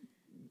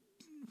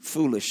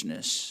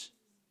foolishness.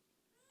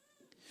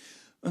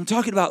 I'm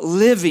talking about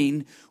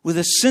living with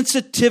a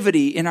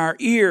sensitivity in our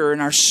ear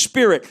and our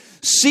spirit,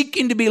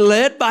 seeking to be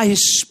led by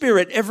His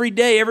Spirit every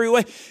day, every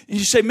way. And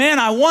you say, man,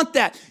 I want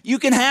that. You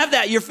can have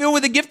that. You're filled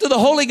with the gift of the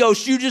Holy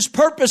Ghost. You just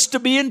purpose to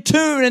be in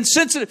tune and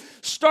sensitive.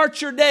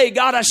 Start your day.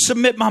 God, I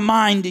submit my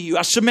mind to You.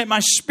 I submit my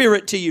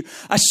spirit to You.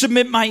 I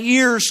submit my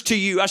ears to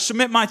You. I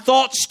submit my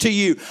thoughts to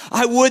You.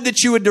 I would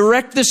that You would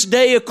direct this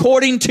day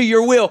according to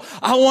Your will.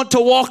 I want to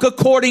walk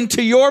according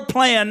to Your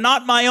plan,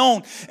 not my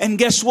own. And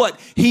guess what?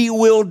 He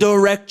will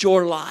direct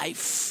your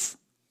life.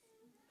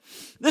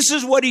 This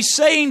is what He's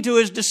saying to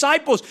His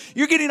disciples.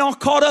 You're getting all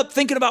caught up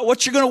thinking about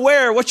what you're going to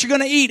wear, what you're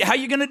going to eat, how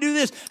you're going to do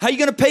this, how you're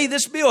going to pay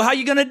this bill, how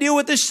you're going to deal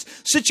with this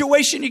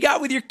situation you got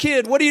with your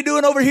kid. What are you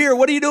doing over here?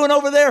 What are you doing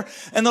over there?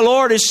 And the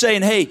Lord is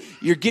saying, hey,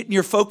 you're getting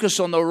your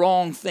focus on the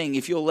wrong thing.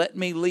 If you'll let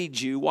Me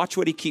lead you, watch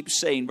what He keeps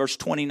saying. Verse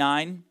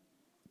 29.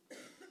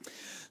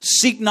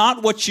 Seek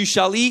not what you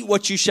shall eat,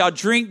 what you shall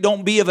drink.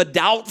 Don't be of a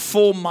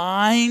doubtful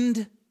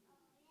mind.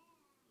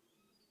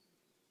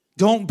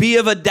 Don't be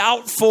of a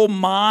doubtful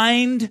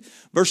mind.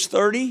 Verse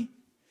 30.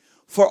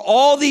 For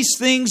all these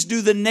things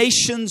do the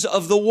nations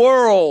of the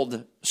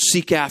world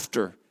seek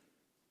after.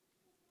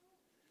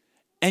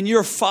 And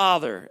your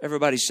Father,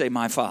 everybody say,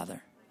 my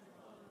Father.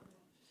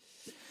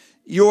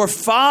 Your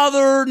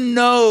Father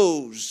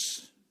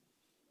knows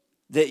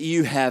that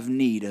you have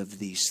need of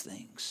these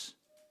things.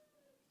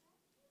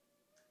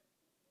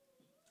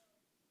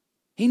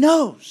 He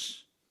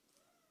knows.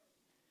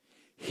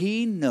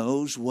 He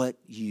knows what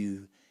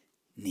you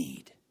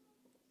need.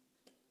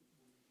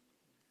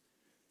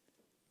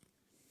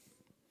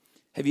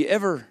 Have you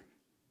ever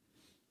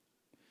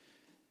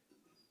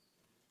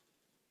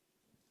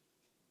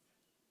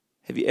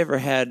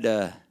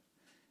had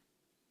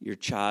your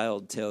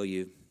child tell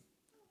you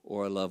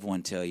or a loved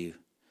one tell you,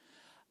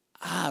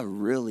 I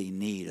really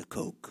need a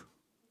Coke,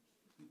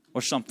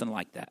 or something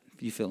like that?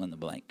 If you fill in the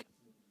blank.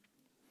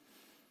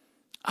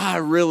 I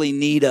really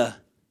need a,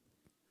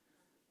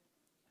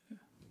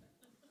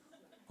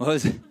 what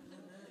was it?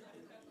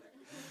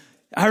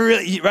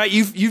 Right?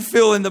 You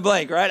fill in the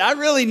blank, right? I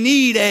really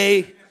need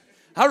a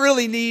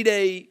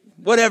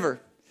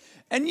whatever.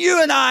 And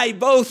you and I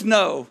both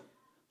know,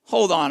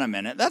 hold on a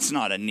minute, that's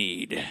not a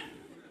need.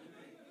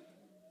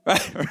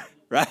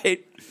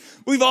 Right?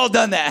 We've all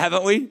done that,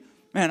 haven't we?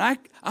 Man,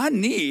 I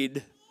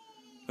need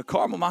a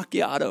caramel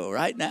macchiato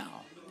right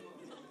now.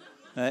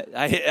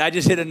 I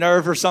just hit a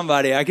nerve for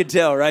somebody. I could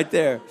tell right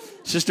there.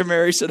 Sister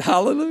Mary said,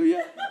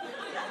 hallelujah.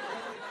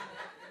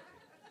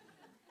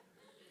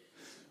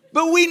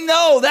 But we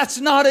know that's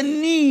not a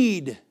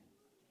need. Have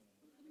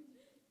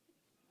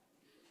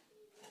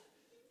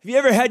you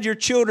ever had your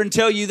children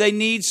tell you they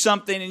need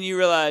something and you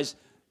realize,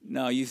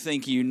 no, you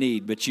think you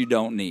need, but you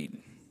don't need?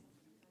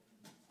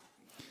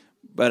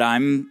 But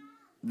I'm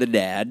the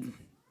dad,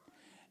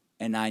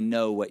 and I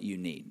know what you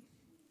need.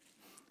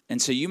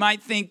 And so you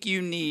might think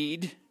you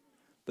need,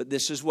 but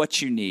this is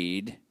what you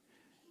need,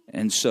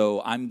 and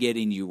so I'm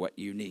getting you what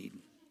you need.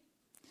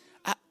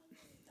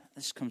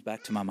 This comes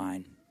back to my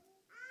mind.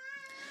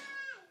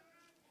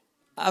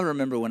 I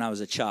remember when I was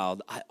a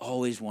child, I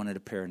always wanted a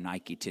pair of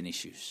Nike tennis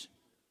shoes.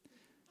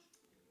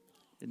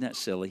 Isn't that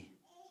silly?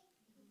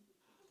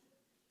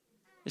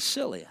 It's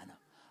silly, I know.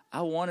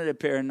 I wanted a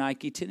pair of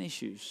Nike tennis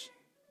shoes.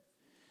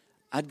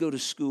 I'd go to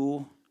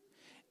school,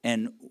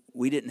 and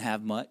we didn't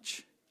have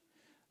much.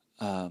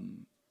 I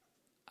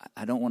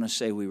don't want to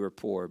say we were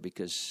poor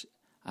because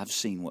I've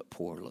seen what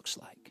poor looks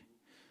like.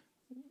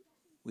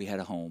 We had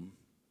a home,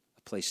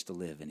 a place to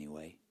live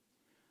anyway.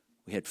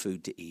 We had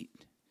food to eat.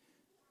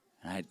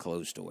 And I had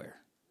clothes to wear.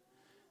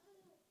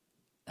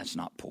 That's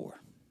not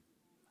poor.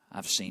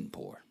 I've seen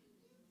poor.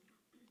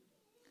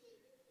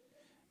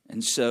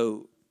 And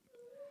so,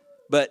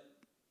 but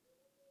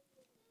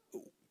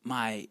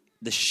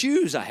the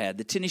shoes I had,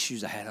 the tennis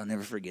shoes I had, I'll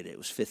never forget it. It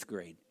was 5th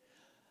grade.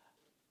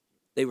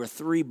 They were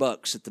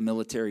 $3 at the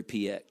military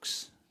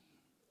PX.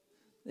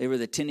 They were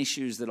the tennis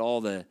shoes that all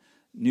the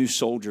new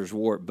soldiers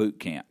wore at boot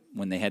camp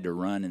when they had to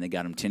run and they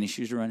got them tennis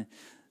shoes to run.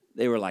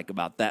 They were like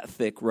about that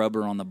thick,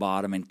 rubber on the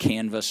bottom and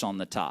canvas on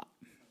the top.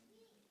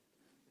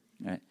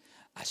 Right?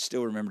 I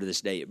still remember to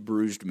this day, it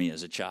bruised me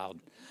as a child.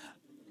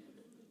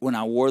 When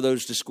I wore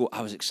those to school,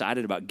 I was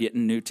excited about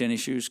getting new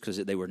tennis shoes because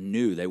they were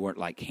new. They weren't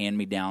like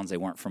hand-me-downs. They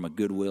weren't from a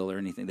Goodwill or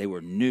anything. They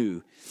were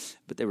new,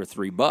 but they were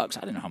 $3. I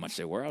didn't know how much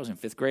they were. I was in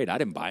 5th grade. I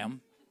didn't buy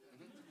them.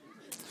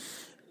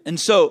 And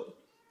so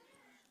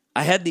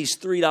I had these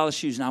 $3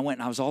 shoes, and I went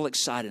and I was all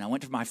excited. I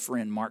went to my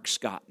friend Mark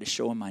Scott to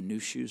show him my new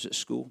shoes at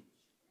school.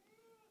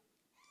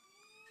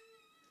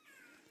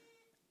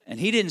 And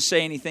he didn't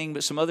say anything,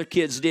 but some other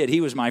kids did.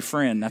 He was my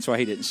friend. That's why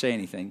he didn't say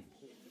anything.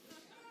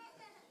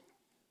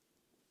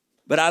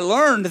 But I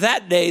learned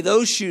that day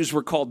those shoes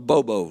were called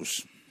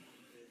Bobos.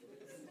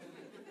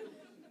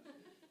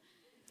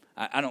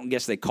 I don't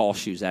guess they call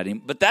shoes at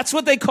him, but that's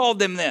what they called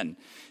them then.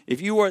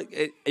 If you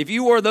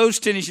wore those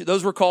tennis shoes,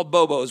 those were called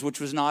Bobos, which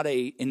was not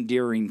a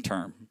endearing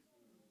term.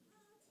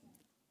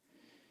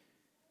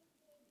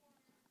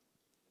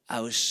 I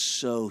was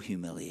so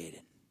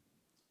humiliated.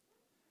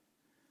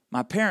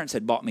 My parents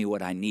had bought me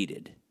what I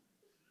needed.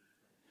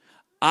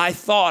 I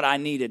thought I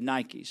needed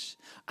Nikes.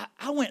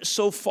 I went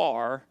so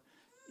far.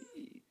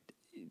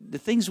 The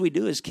things we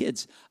do as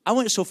kids, I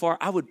went so far,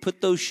 I would put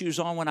those shoes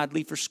on when I'd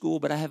leave for school,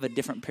 but I have a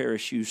different pair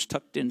of shoes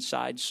tucked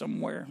inside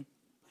somewhere.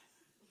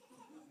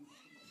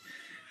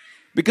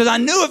 Because I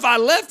knew if I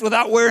left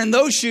without wearing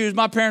those shoes,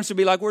 my parents would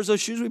be like, "Where's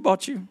those shoes we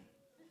bought you?"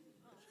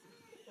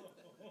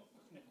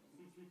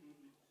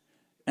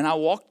 And I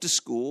walked to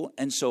school,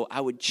 and so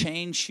I would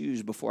change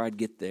shoes before I'd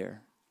get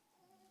there.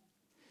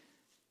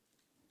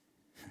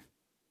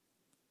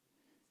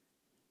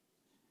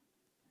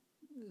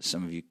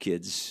 Some of you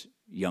kids,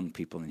 young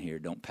people in here,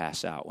 don't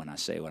pass out when I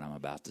say what I'm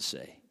about to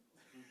say.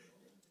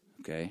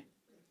 Okay?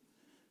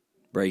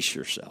 Brace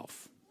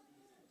yourself.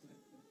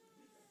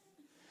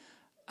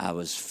 I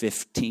was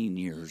 15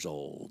 years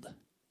old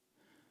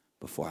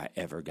before I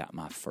ever got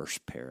my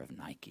first pair of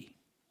Nike.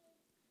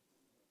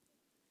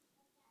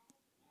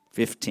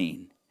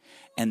 15.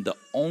 And the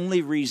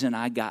only reason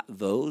I got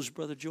those,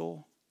 Brother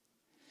Joel,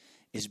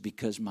 is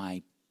because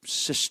my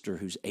sister,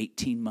 who's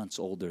 18 months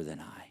older than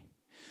I,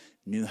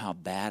 knew how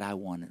bad I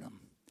wanted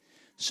them.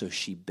 So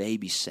she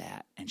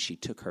babysat, and she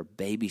took her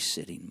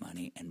babysitting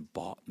money and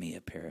bought me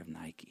a pair of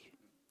Nike.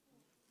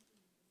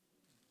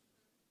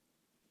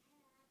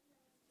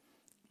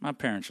 My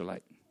parents are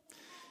like,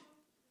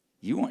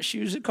 "You want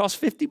shoes that cost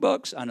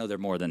 $50? I know they're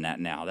more than that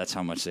now. That's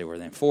how much they were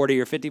then. $40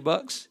 or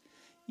 $50?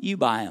 You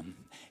buy them.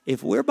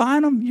 If we're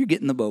buying them, you're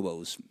getting the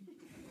Bobos."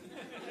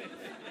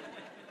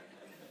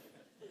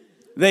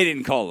 They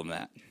didn't call them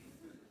that.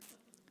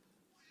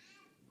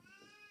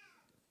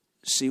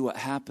 See, what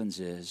happens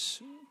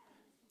is,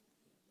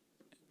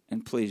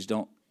 and please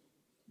don't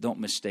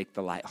mistake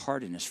the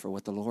lightheartedness for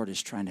what the Lord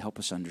is trying to help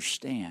us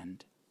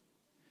understand.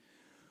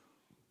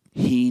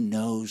 He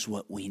knows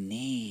what we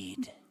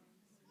need.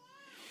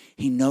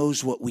 He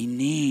knows what we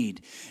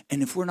need.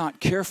 And if we're not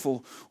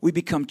careful, we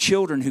become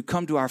children who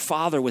come to our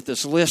Father with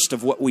this list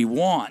of what we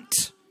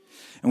want.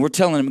 And we're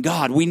telling him,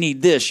 "God, we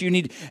need this, you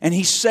need," and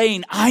he's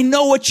saying, "I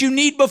know what you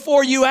need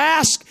before you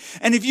ask.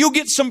 And if you'll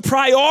get some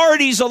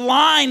priorities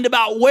aligned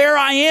about where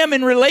I am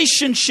in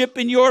relationship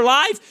in your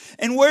life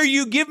and where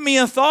you give me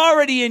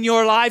authority in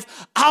your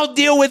life, I'll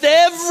deal with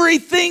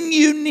everything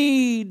you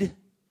need."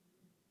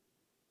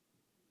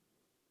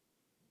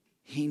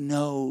 He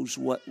knows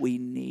what we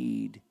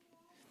need.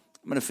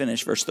 I'm going to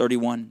finish verse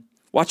 31.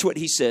 Watch what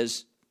he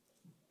says.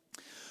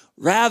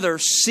 "Rather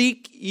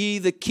seek ye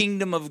the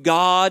kingdom of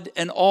God,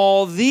 and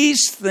all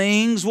these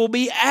things will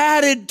be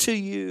added to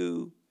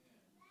you."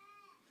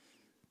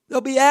 They'll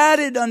be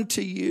added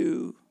unto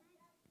you.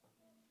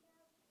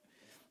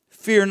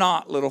 "Fear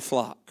not, little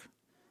flock."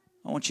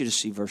 I want you to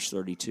see verse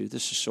 32.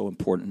 This is so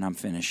important, and I'm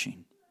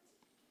finishing.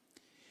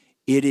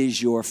 "It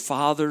is your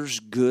Father's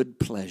good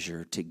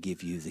pleasure to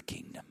give you the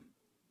kingdom."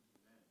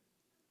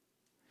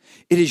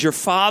 It is your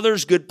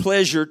Father's good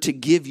pleasure to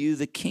give you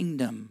the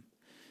kingdom.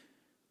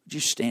 Would you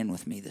stand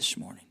with me this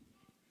morning?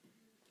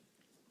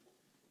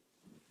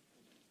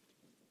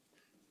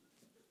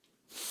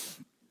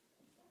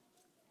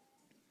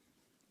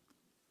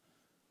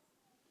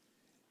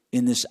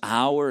 In this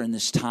hour, in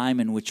this time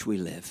in which we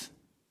live,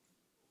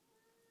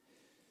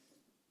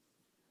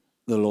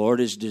 the Lord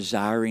is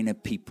desiring a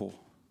people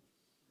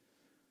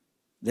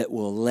that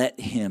will let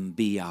him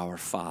be our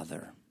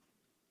Father.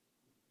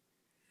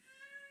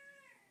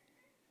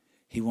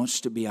 He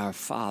wants to be our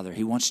Father.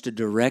 He wants to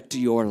direct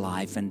your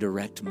life and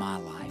direct my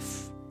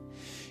life.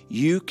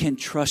 You can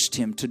trust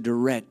him to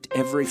direct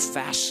every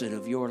facet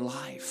of your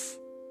life.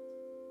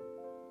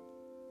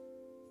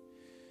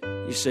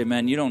 You say,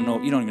 man, you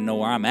don't even know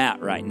where I'm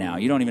at right now.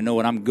 You don't even know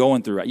what I'm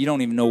going through. You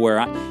don't even know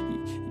where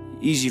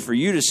easy for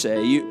you to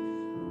say.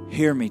 You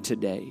hear me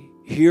today.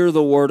 Hear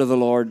the word of the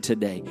Lord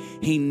today.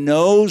 He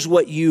knows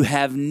what you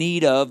have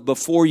need of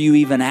before you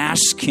even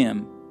ask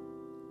Him.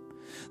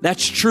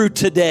 That's true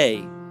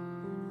today.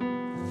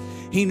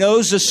 He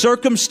knows the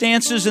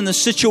circumstances and the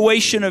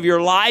situation of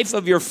your life,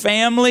 of your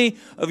family,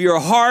 of your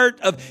heart.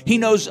 He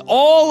knows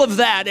all of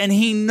that, and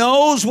He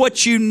knows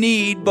what you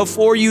need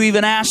before you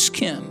even ask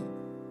Him.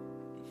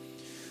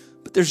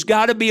 But there's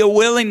got to be a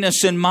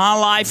willingness in my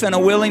life and a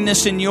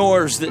willingness in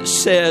yours that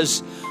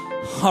says,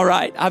 all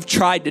right, I've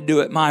tried to do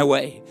it my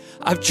way.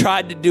 I've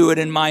tried to do it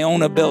in my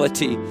own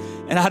ability.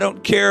 And I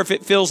don't care if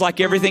it feels like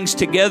everything's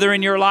together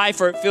in your life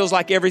or it feels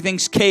like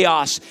everything's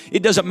chaos.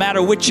 It doesn't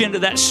matter which end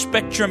of that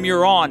spectrum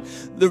you're on.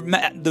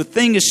 The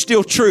thing is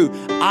still true.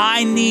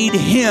 I need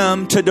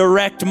Him to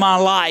direct my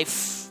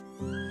life.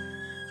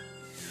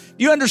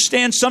 You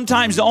understand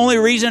sometimes the only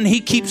reason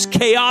He keeps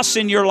chaos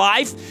in your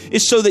life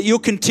is so that you'll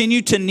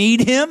continue to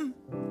need Him?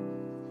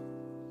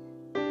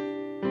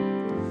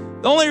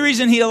 The only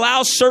reason He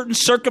allows certain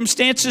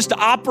circumstances to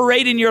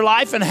operate in your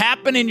life and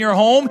happen in your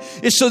home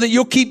is so that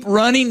you'll keep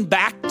running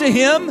back to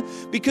Him,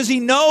 because He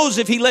knows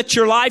if He lets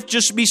your life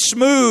just be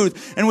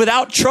smooth and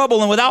without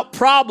trouble and without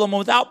problem and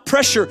without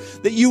pressure,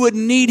 that you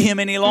wouldn't need Him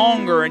any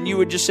longer, and you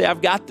would just say,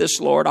 I've got this,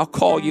 Lord. I'll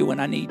call you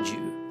when I need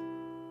you.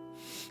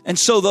 And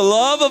so the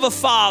love of a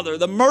father,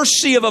 the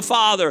mercy of a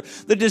father,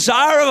 the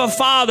desire of a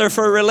father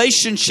for a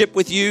relationship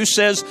with you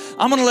says,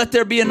 I'm going to let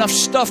there be enough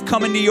stuff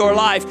come into your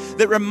life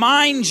that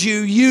reminds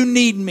you you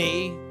need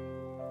me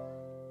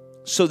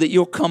so that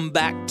you'll come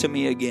back to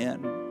me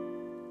again.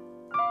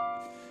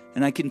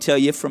 And I can tell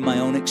you from my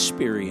own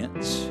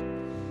experience,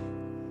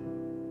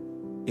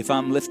 if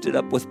I'm lifted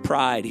up with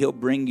pride, He'll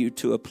bring you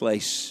to a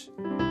place.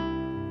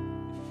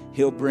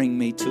 He'll bring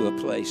me to a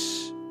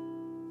place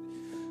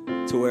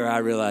to where I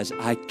realize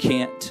I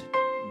can't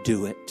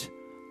do it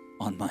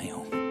on my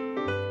own.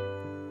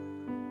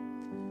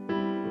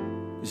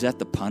 Is that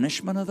the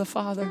punishment of the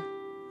Father?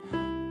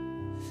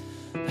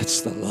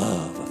 That's the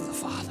love of the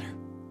Father.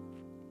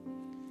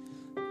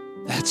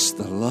 That's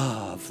the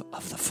love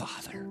of the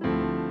Father.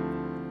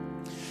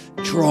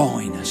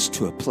 Drawing us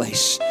to a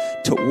place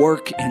to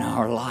work in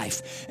our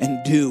life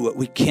and do what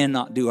we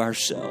cannot do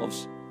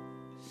ourselves.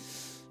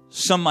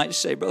 Some might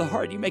say, Brother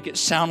Hart, you make it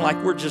sound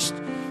like we're just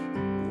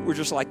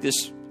like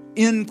this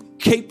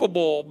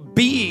incapable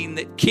being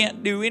that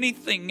can't do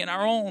anything in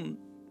our own.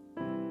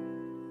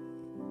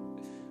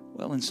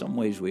 Well, in some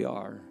ways we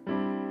are.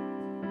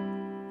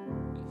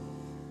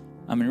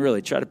 I mean,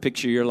 really, try to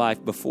picture your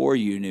life before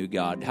you knew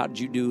God. How'd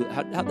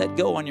that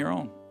go on your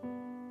own?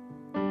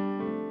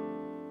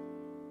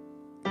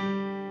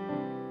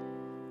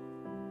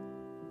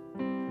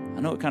 I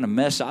know what kind of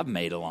mess I've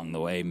made along the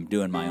way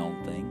doing my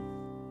own thing.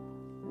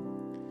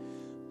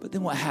 But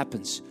then what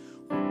happens?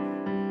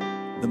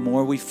 The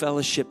more we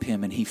fellowship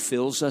Him and He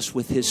fills us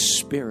with His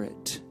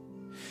Spirit.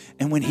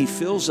 And when He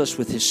fills us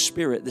with His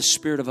Spirit, the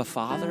Spirit of a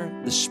Father,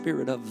 the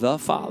Spirit of the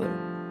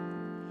Father,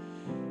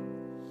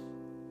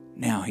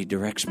 now He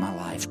directs my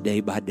life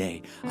day by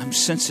day. I'm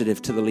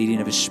sensitive to the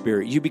leading of His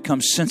Spirit. You become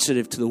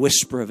sensitive to the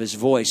whisper of His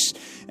voice.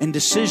 And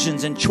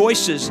decisions and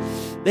choices,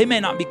 they may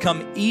not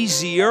become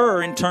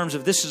easier in terms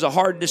of this is a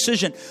hard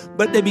decision,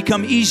 but they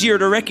become easier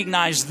to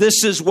recognize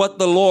this is what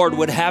the Lord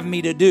would have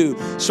me to do.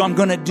 So I'm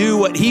going to do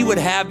what He would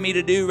have me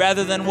to do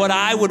rather than what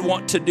I would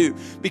want to do,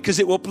 because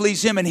it will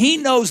please Him. And He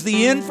knows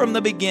the end from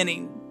the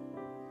beginning.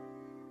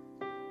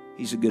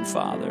 He's a good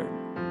Father.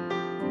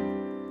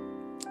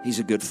 He's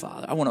a good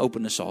Father. I want to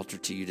open this altar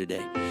to you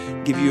today.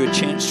 Give you a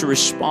chance to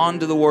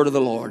respond to the word of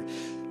the Lord.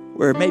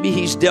 Where maybe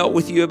He's dealt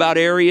with you about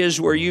areas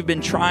where you've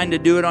been trying to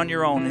do it on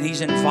your own. And He's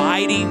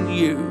inviting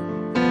you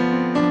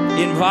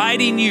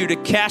to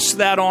cast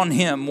that on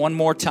Him one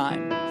more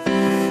time.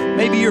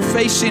 Maybe you're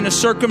facing a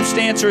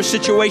circumstance or a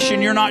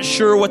situation you're not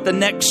sure what the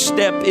next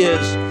step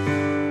is.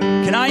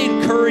 Can I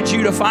encourage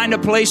you to find a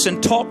place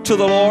and talk to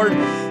the Lord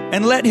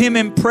and let Him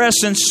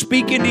impress and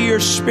speak into your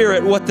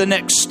spirit what the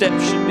next step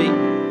should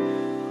be?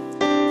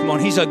 Come on,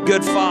 He's a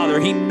good Father.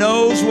 He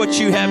knows what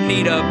you have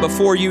need of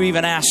before you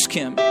even ask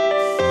Him.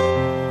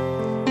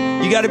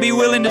 You got to be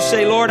willing to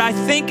say, Lord, I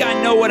think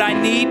I know what I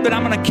need, but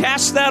I'm going to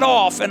cast that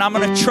off and I'm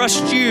going to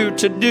trust you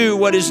to do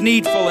what is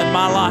needful in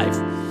my life.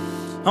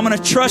 I'm going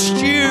to trust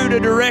you to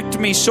direct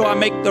me so I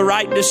make the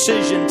right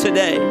decision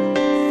today.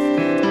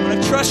 I'm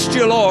going to trust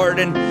you, Lord,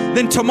 and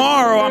then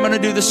tomorrow I'm going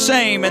to do the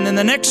same, and then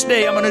the next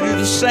day I'm going to do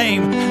the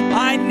same.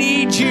 I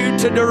need you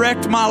to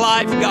direct my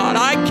life, God.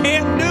 I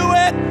can't do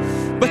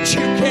it, but you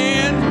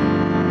can.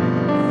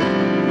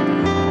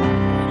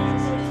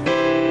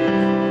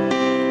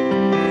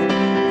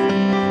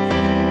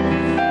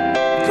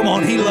 Come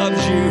on, He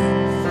loves you.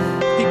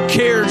 He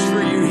cares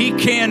for you. He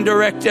can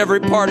direct every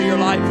part of your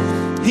life.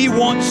 He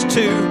wants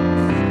to.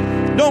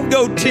 Don't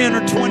go 10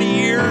 or 20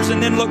 years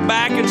and then look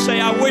back and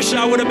say, I wish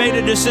I would have made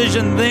a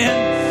decision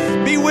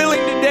then. Be willing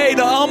today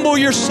to humble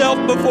yourself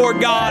before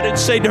God and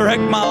say,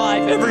 direct my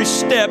life, every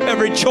step,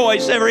 every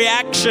choice, every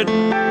action.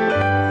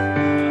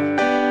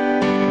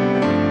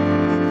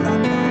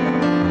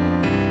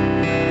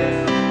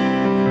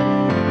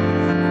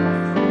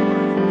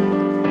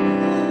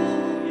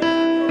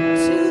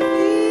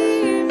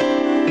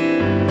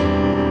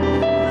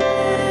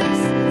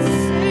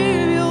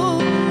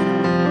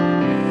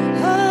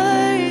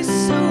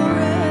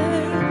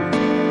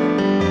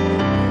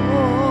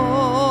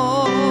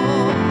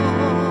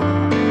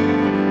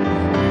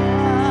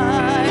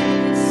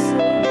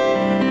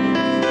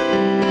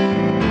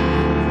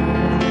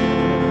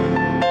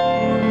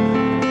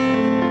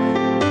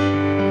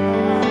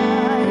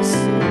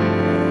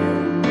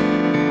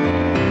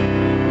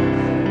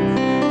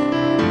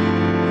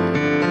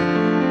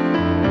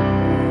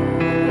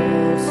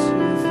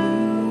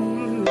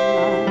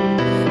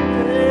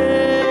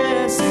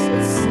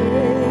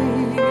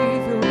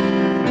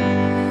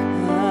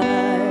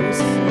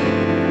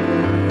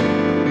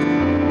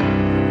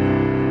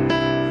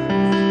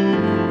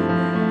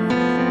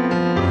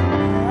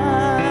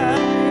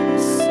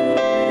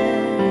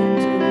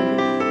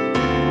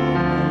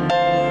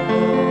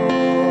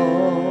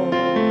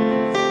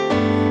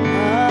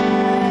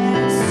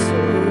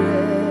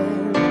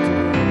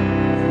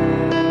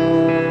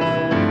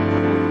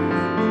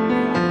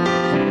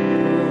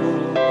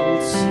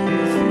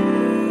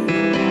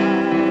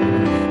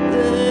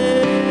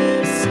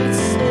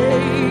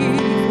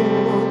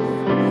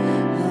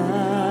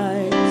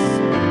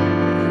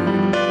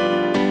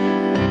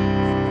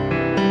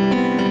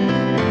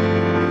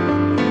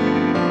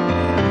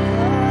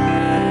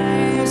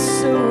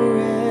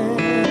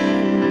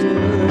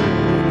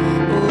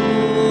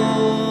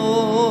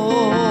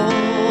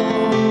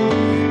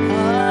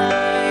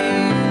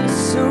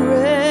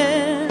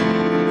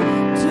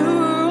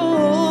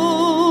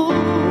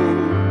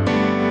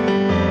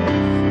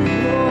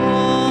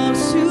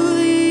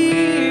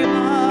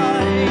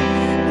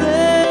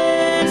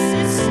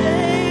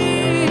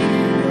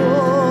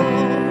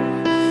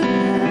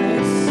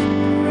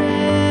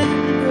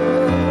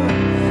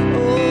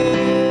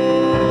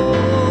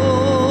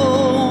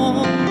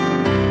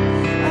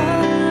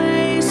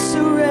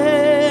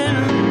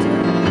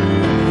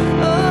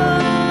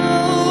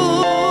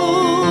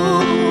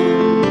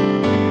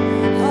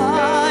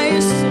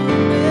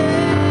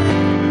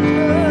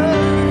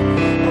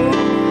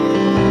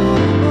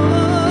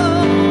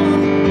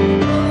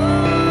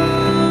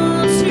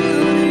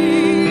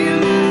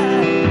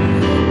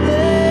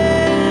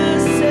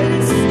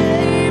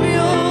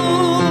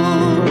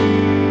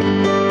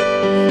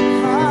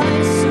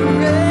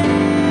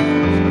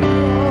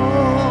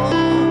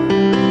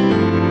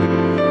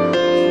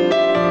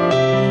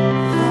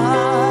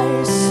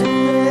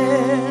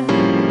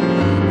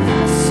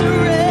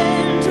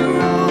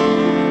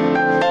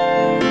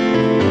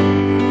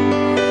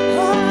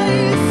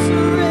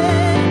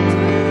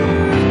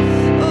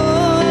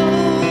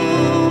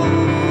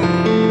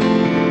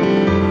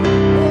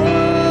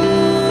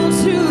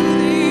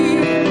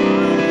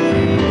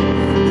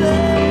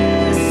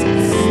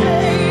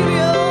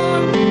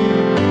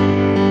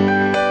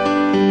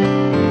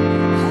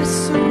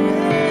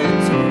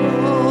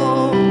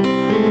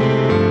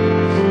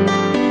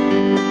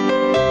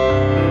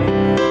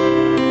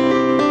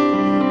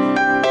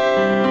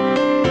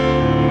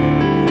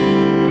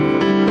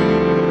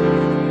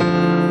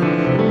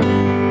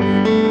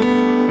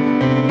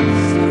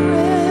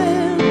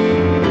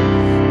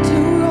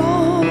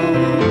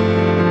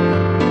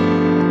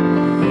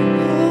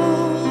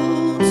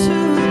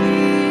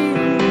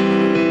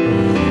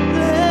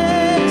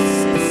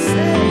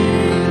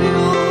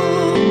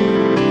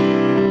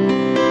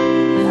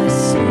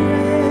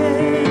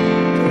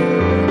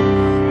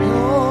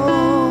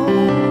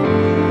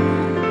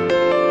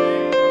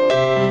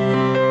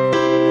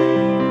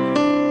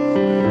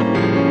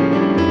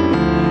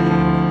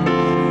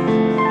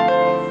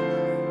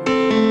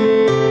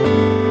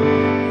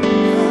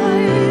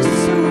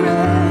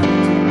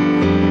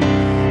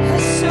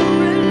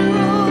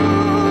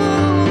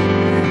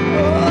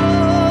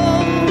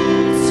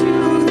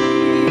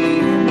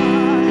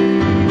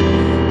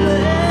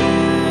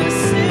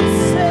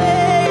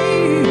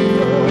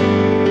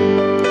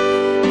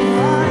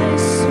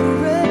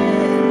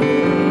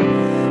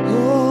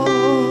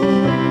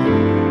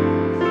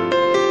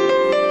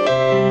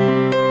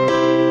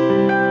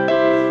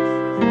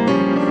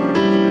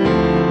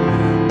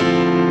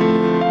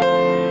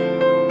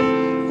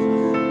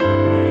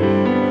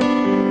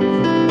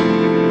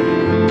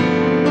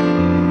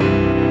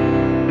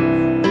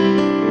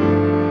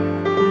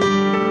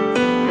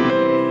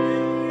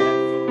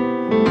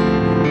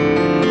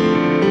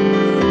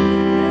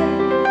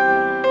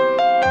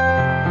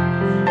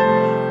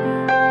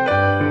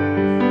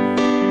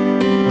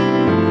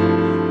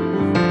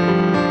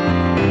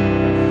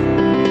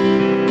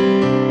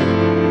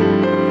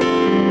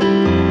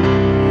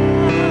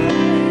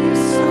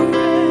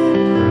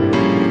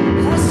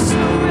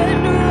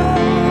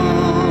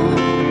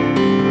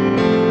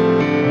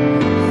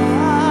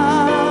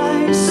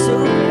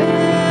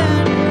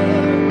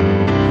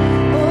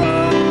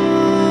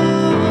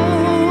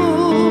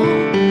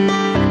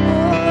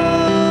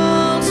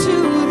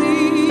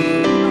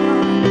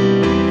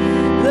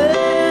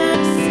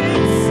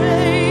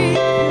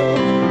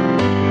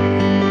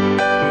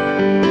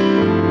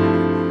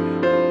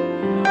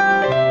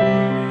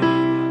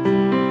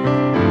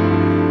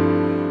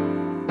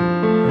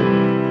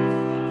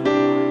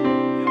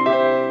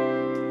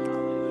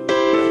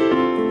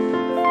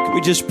 Can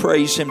we just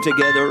praise Him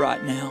together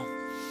right now?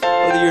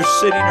 Whether you're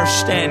sitting or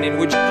standing,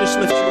 would you just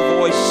lift your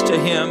voice to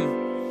Him?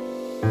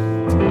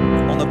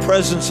 The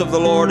presence of the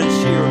Lord is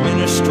here,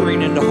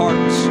 ministering into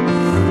hearts.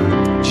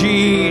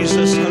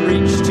 Jesus, I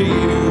reach to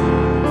you.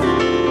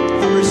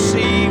 I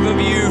receive of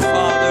you,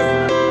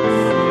 Father.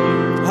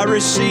 I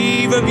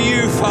receive of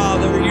you,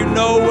 Father. You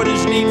know what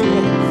is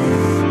needful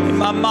in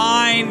my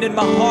mind, in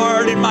my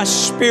heart, in my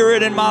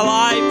spirit, in my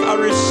life. I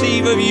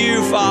receive of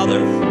you,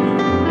 Father.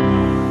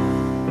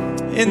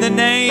 In the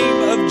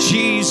name of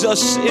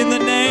Jesus, in the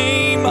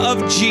name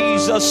of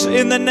Jesus,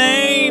 in the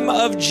name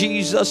of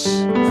Jesus.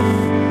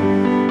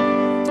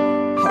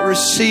 I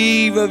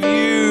receive of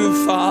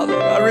you,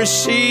 Father. I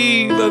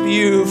receive of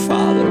you,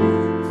 Father.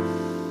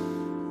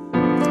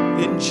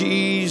 In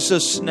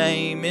Jesus'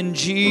 name, in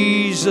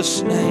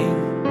Jesus' name.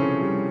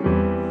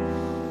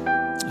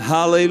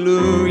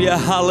 Hallelujah,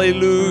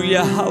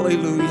 hallelujah,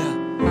 hallelujah.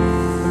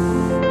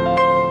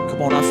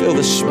 Come on, I feel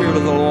the Spirit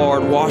of the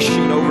Lord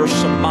washing over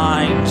some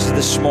minds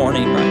this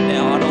morning right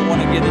now. I don't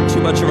want to get in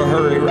too much of a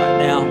hurry right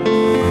now.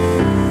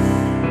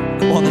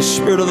 Come on, the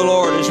Spirit of the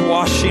Lord is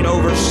washing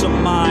over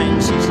some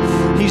minds.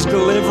 He's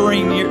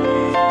delivering you.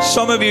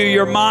 Some of you,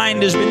 your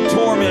mind has been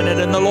tormented,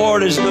 and the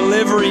Lord is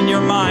delivering your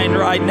mind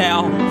right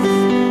now.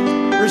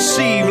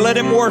 Receive. Let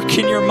Him work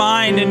in your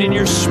mind and in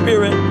your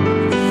spirit.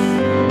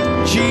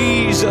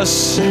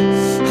 Jesus,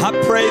 I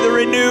pray the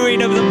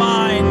renewing of the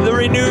mind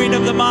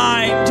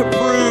to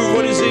prove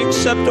what is the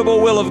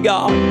acceptable will of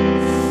God.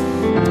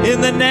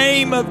 In the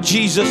name of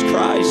Jesus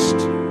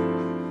Christ.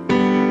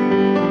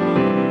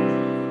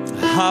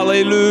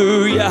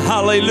 Hallelujah,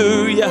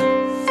 hallelujah.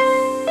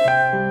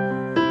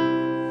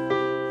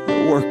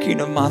 The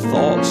working of my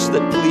thoughts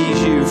that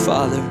please you,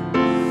 Father.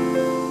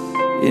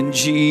 In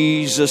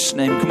Jesus'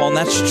 name. Come on,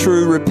 that's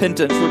true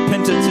repentance.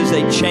 Repentance is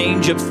a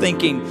change of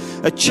thinking,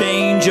 a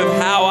change of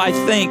how I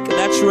think.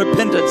 That's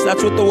repentance.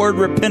 That's what the word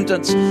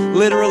repentance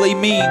literally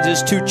means,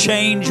 is to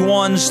change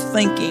one's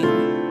thinking.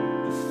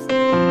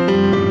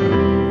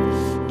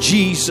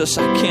 Jesus,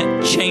 I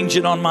can't change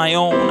it on my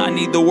own. I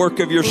need the work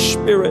of your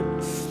Spirit.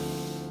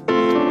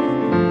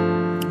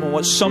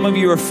 What some of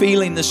you are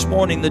feeling this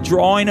morning, the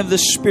drawing of the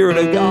Spirit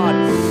of God.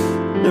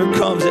 There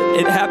comes,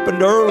 it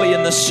happened early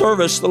in the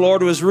service. The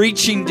Lord was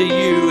reaching to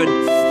you,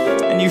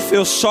 and you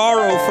feel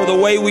sorrow for the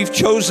way we've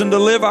chosen to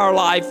live our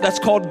life. That's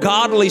called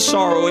godly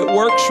sorrow. It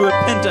works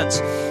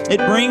repentance. It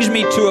brings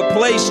me to a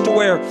place to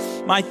where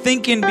my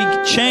thinking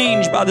be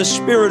changed by the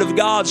Spirit of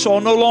God, so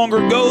I'll no longer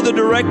go the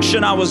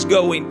direction I was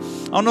going.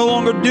 I'll no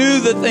longer do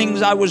the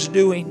things I was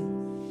doing.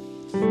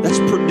 That's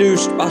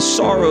produced by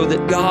sorrow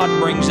that God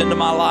brings into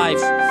my life,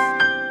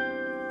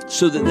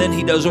 so that then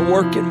He does a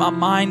work in my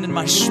mind and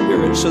my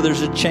spirit, so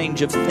there's a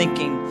change of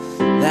thinking.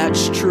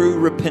 That's true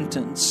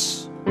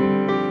repentance.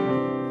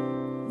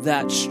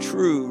 That's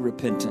true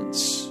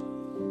repentance.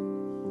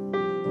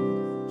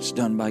 It's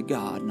done by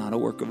God, not a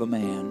work of a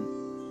man.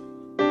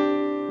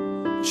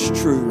 It's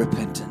true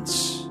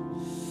repentance.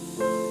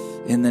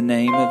 In the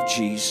name of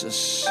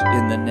Jesus.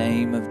 In the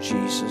name of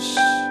Jesus.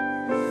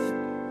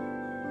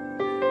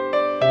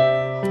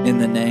 In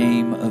the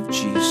name of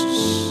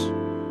Jesus.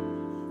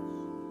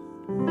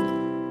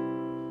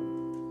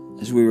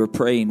 As we were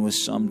praying with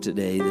some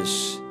today,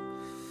 this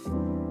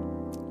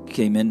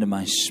came into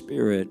my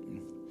spirit.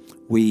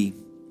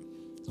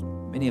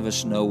 Many of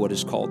us know what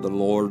is called the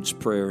Lord's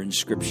Prayer in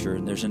Scripture,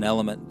 and there's an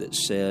element that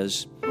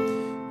says,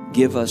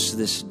 "Give us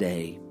this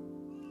day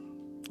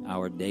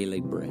our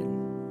daily bread."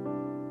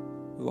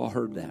 We've all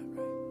heard that,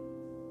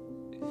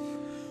 right?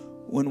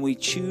 When we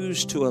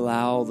choose to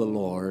allow the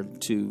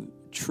Lord to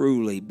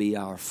truly be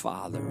our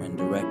Father and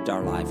direct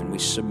our life, and we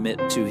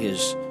submit to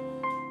His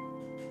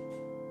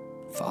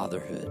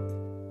fatherhood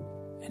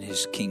and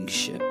His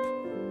kingship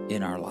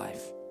in our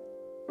life.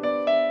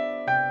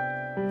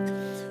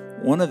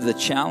 One of the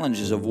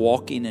challenges of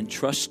walking and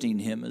trusting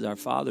Him as our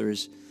Father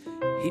is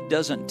He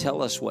doesn't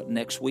tell us what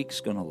next week's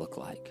going to look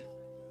like.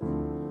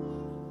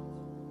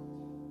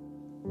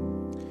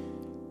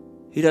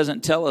 He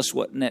doesn't tell us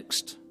what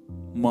next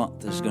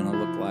month is going to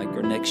look like,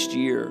 or next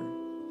year.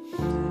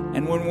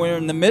 And when we're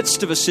in the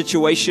midst of a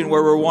situation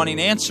where we're wanting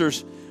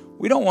answers,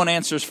 we don't want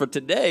answers for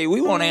today.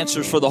 We want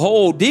answers for the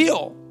whole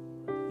deal.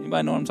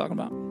 Anybody know what I'm talking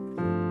about?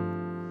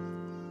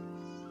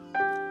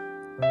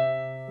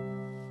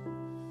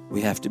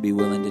 We have to be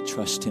willing to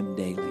trust Him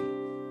daily.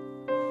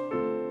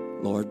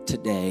 Lord,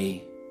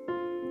 today,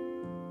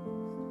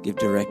 give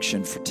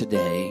direction for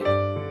today.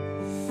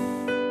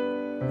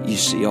 You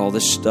see all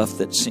this stuff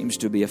that seems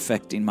to be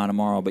affecting my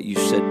tomorrow, but you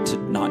said to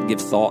not give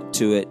thought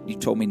to it. You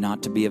told me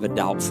not to be of a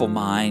doubtful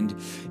mind.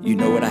 You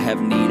know what I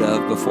have need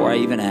of before I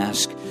even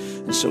ask.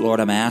 And so, Lord,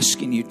 I'm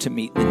asking you to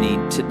meet the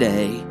need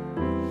today.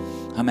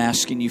 I'm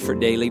asking you for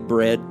daily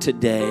bread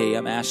today.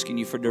 I'm asking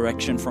you for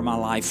direction for my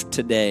life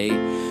today.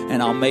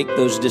 And I'll make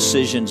those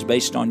decisions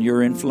based on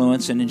your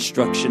influence and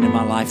instruction in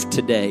my life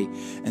today.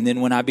 And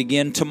then when I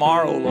begin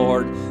tomorrow,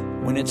 Lord,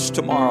 when it's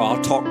tomorrow,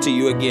 I'll talk to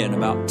you again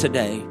about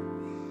today.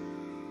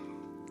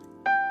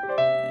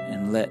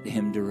 And let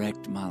Him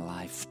direct my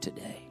life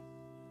today.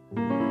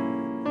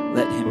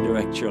 let him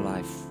direct your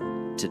life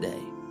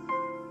today.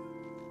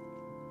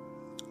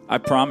 I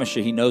promise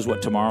you, he knows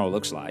what tomorrow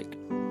looks like.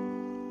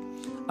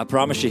 I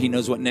promise you, he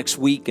knows what next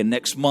week and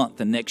next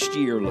month and next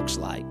year looks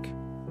like.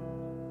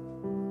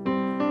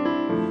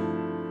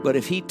 But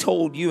if he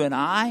told you and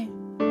I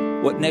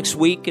what next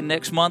week and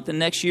next month and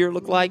next year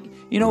look like,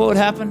 you know what would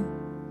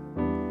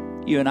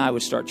happen? You and I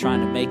would start trying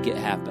to make it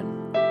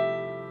happen.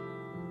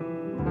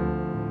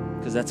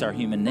 Because that's our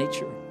human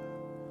nature.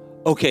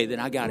 Okay, then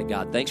I got it,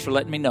 God. Thanks for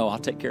letting me know. I'll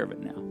take care of it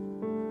now.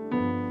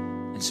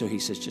 And so he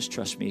says, just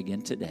trust me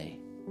again today.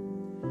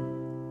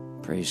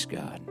 Praise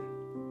God.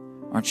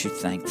 Aren't you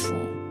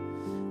thankful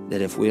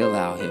that if we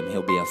allow him,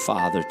 he'll be a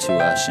father to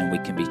us and we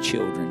can be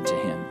children to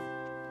him?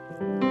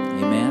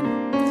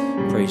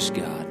 Amen. Praise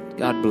God.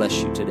 God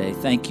bless you today.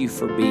 Thank you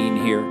for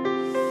being here.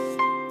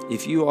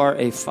 If you are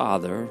a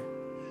father,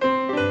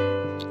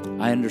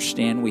 I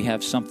understand we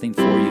have something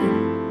for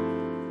you.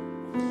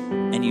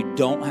 And you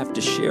don't have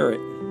to share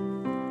it.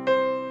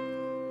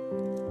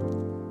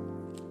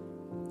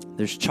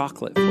 There's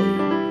chocolate for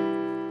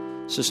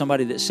you. So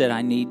somebody that said,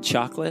 I need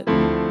chocolate. You're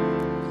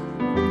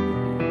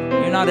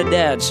not a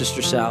dad,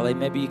 Sister Sally.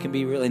 Maybe you can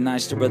be really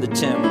nice to Brother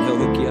Tim and he'll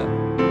hook you up.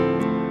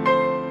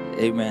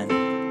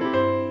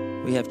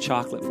 Amen. We have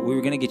chocolate. We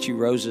were going to get you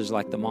roses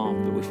like the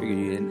mom, but we figured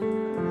you didn't.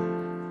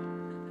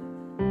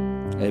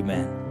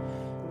 Amen.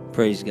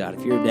 Praise God.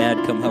 If you're a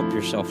dad, come help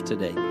yourself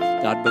today.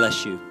 God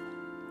bless you.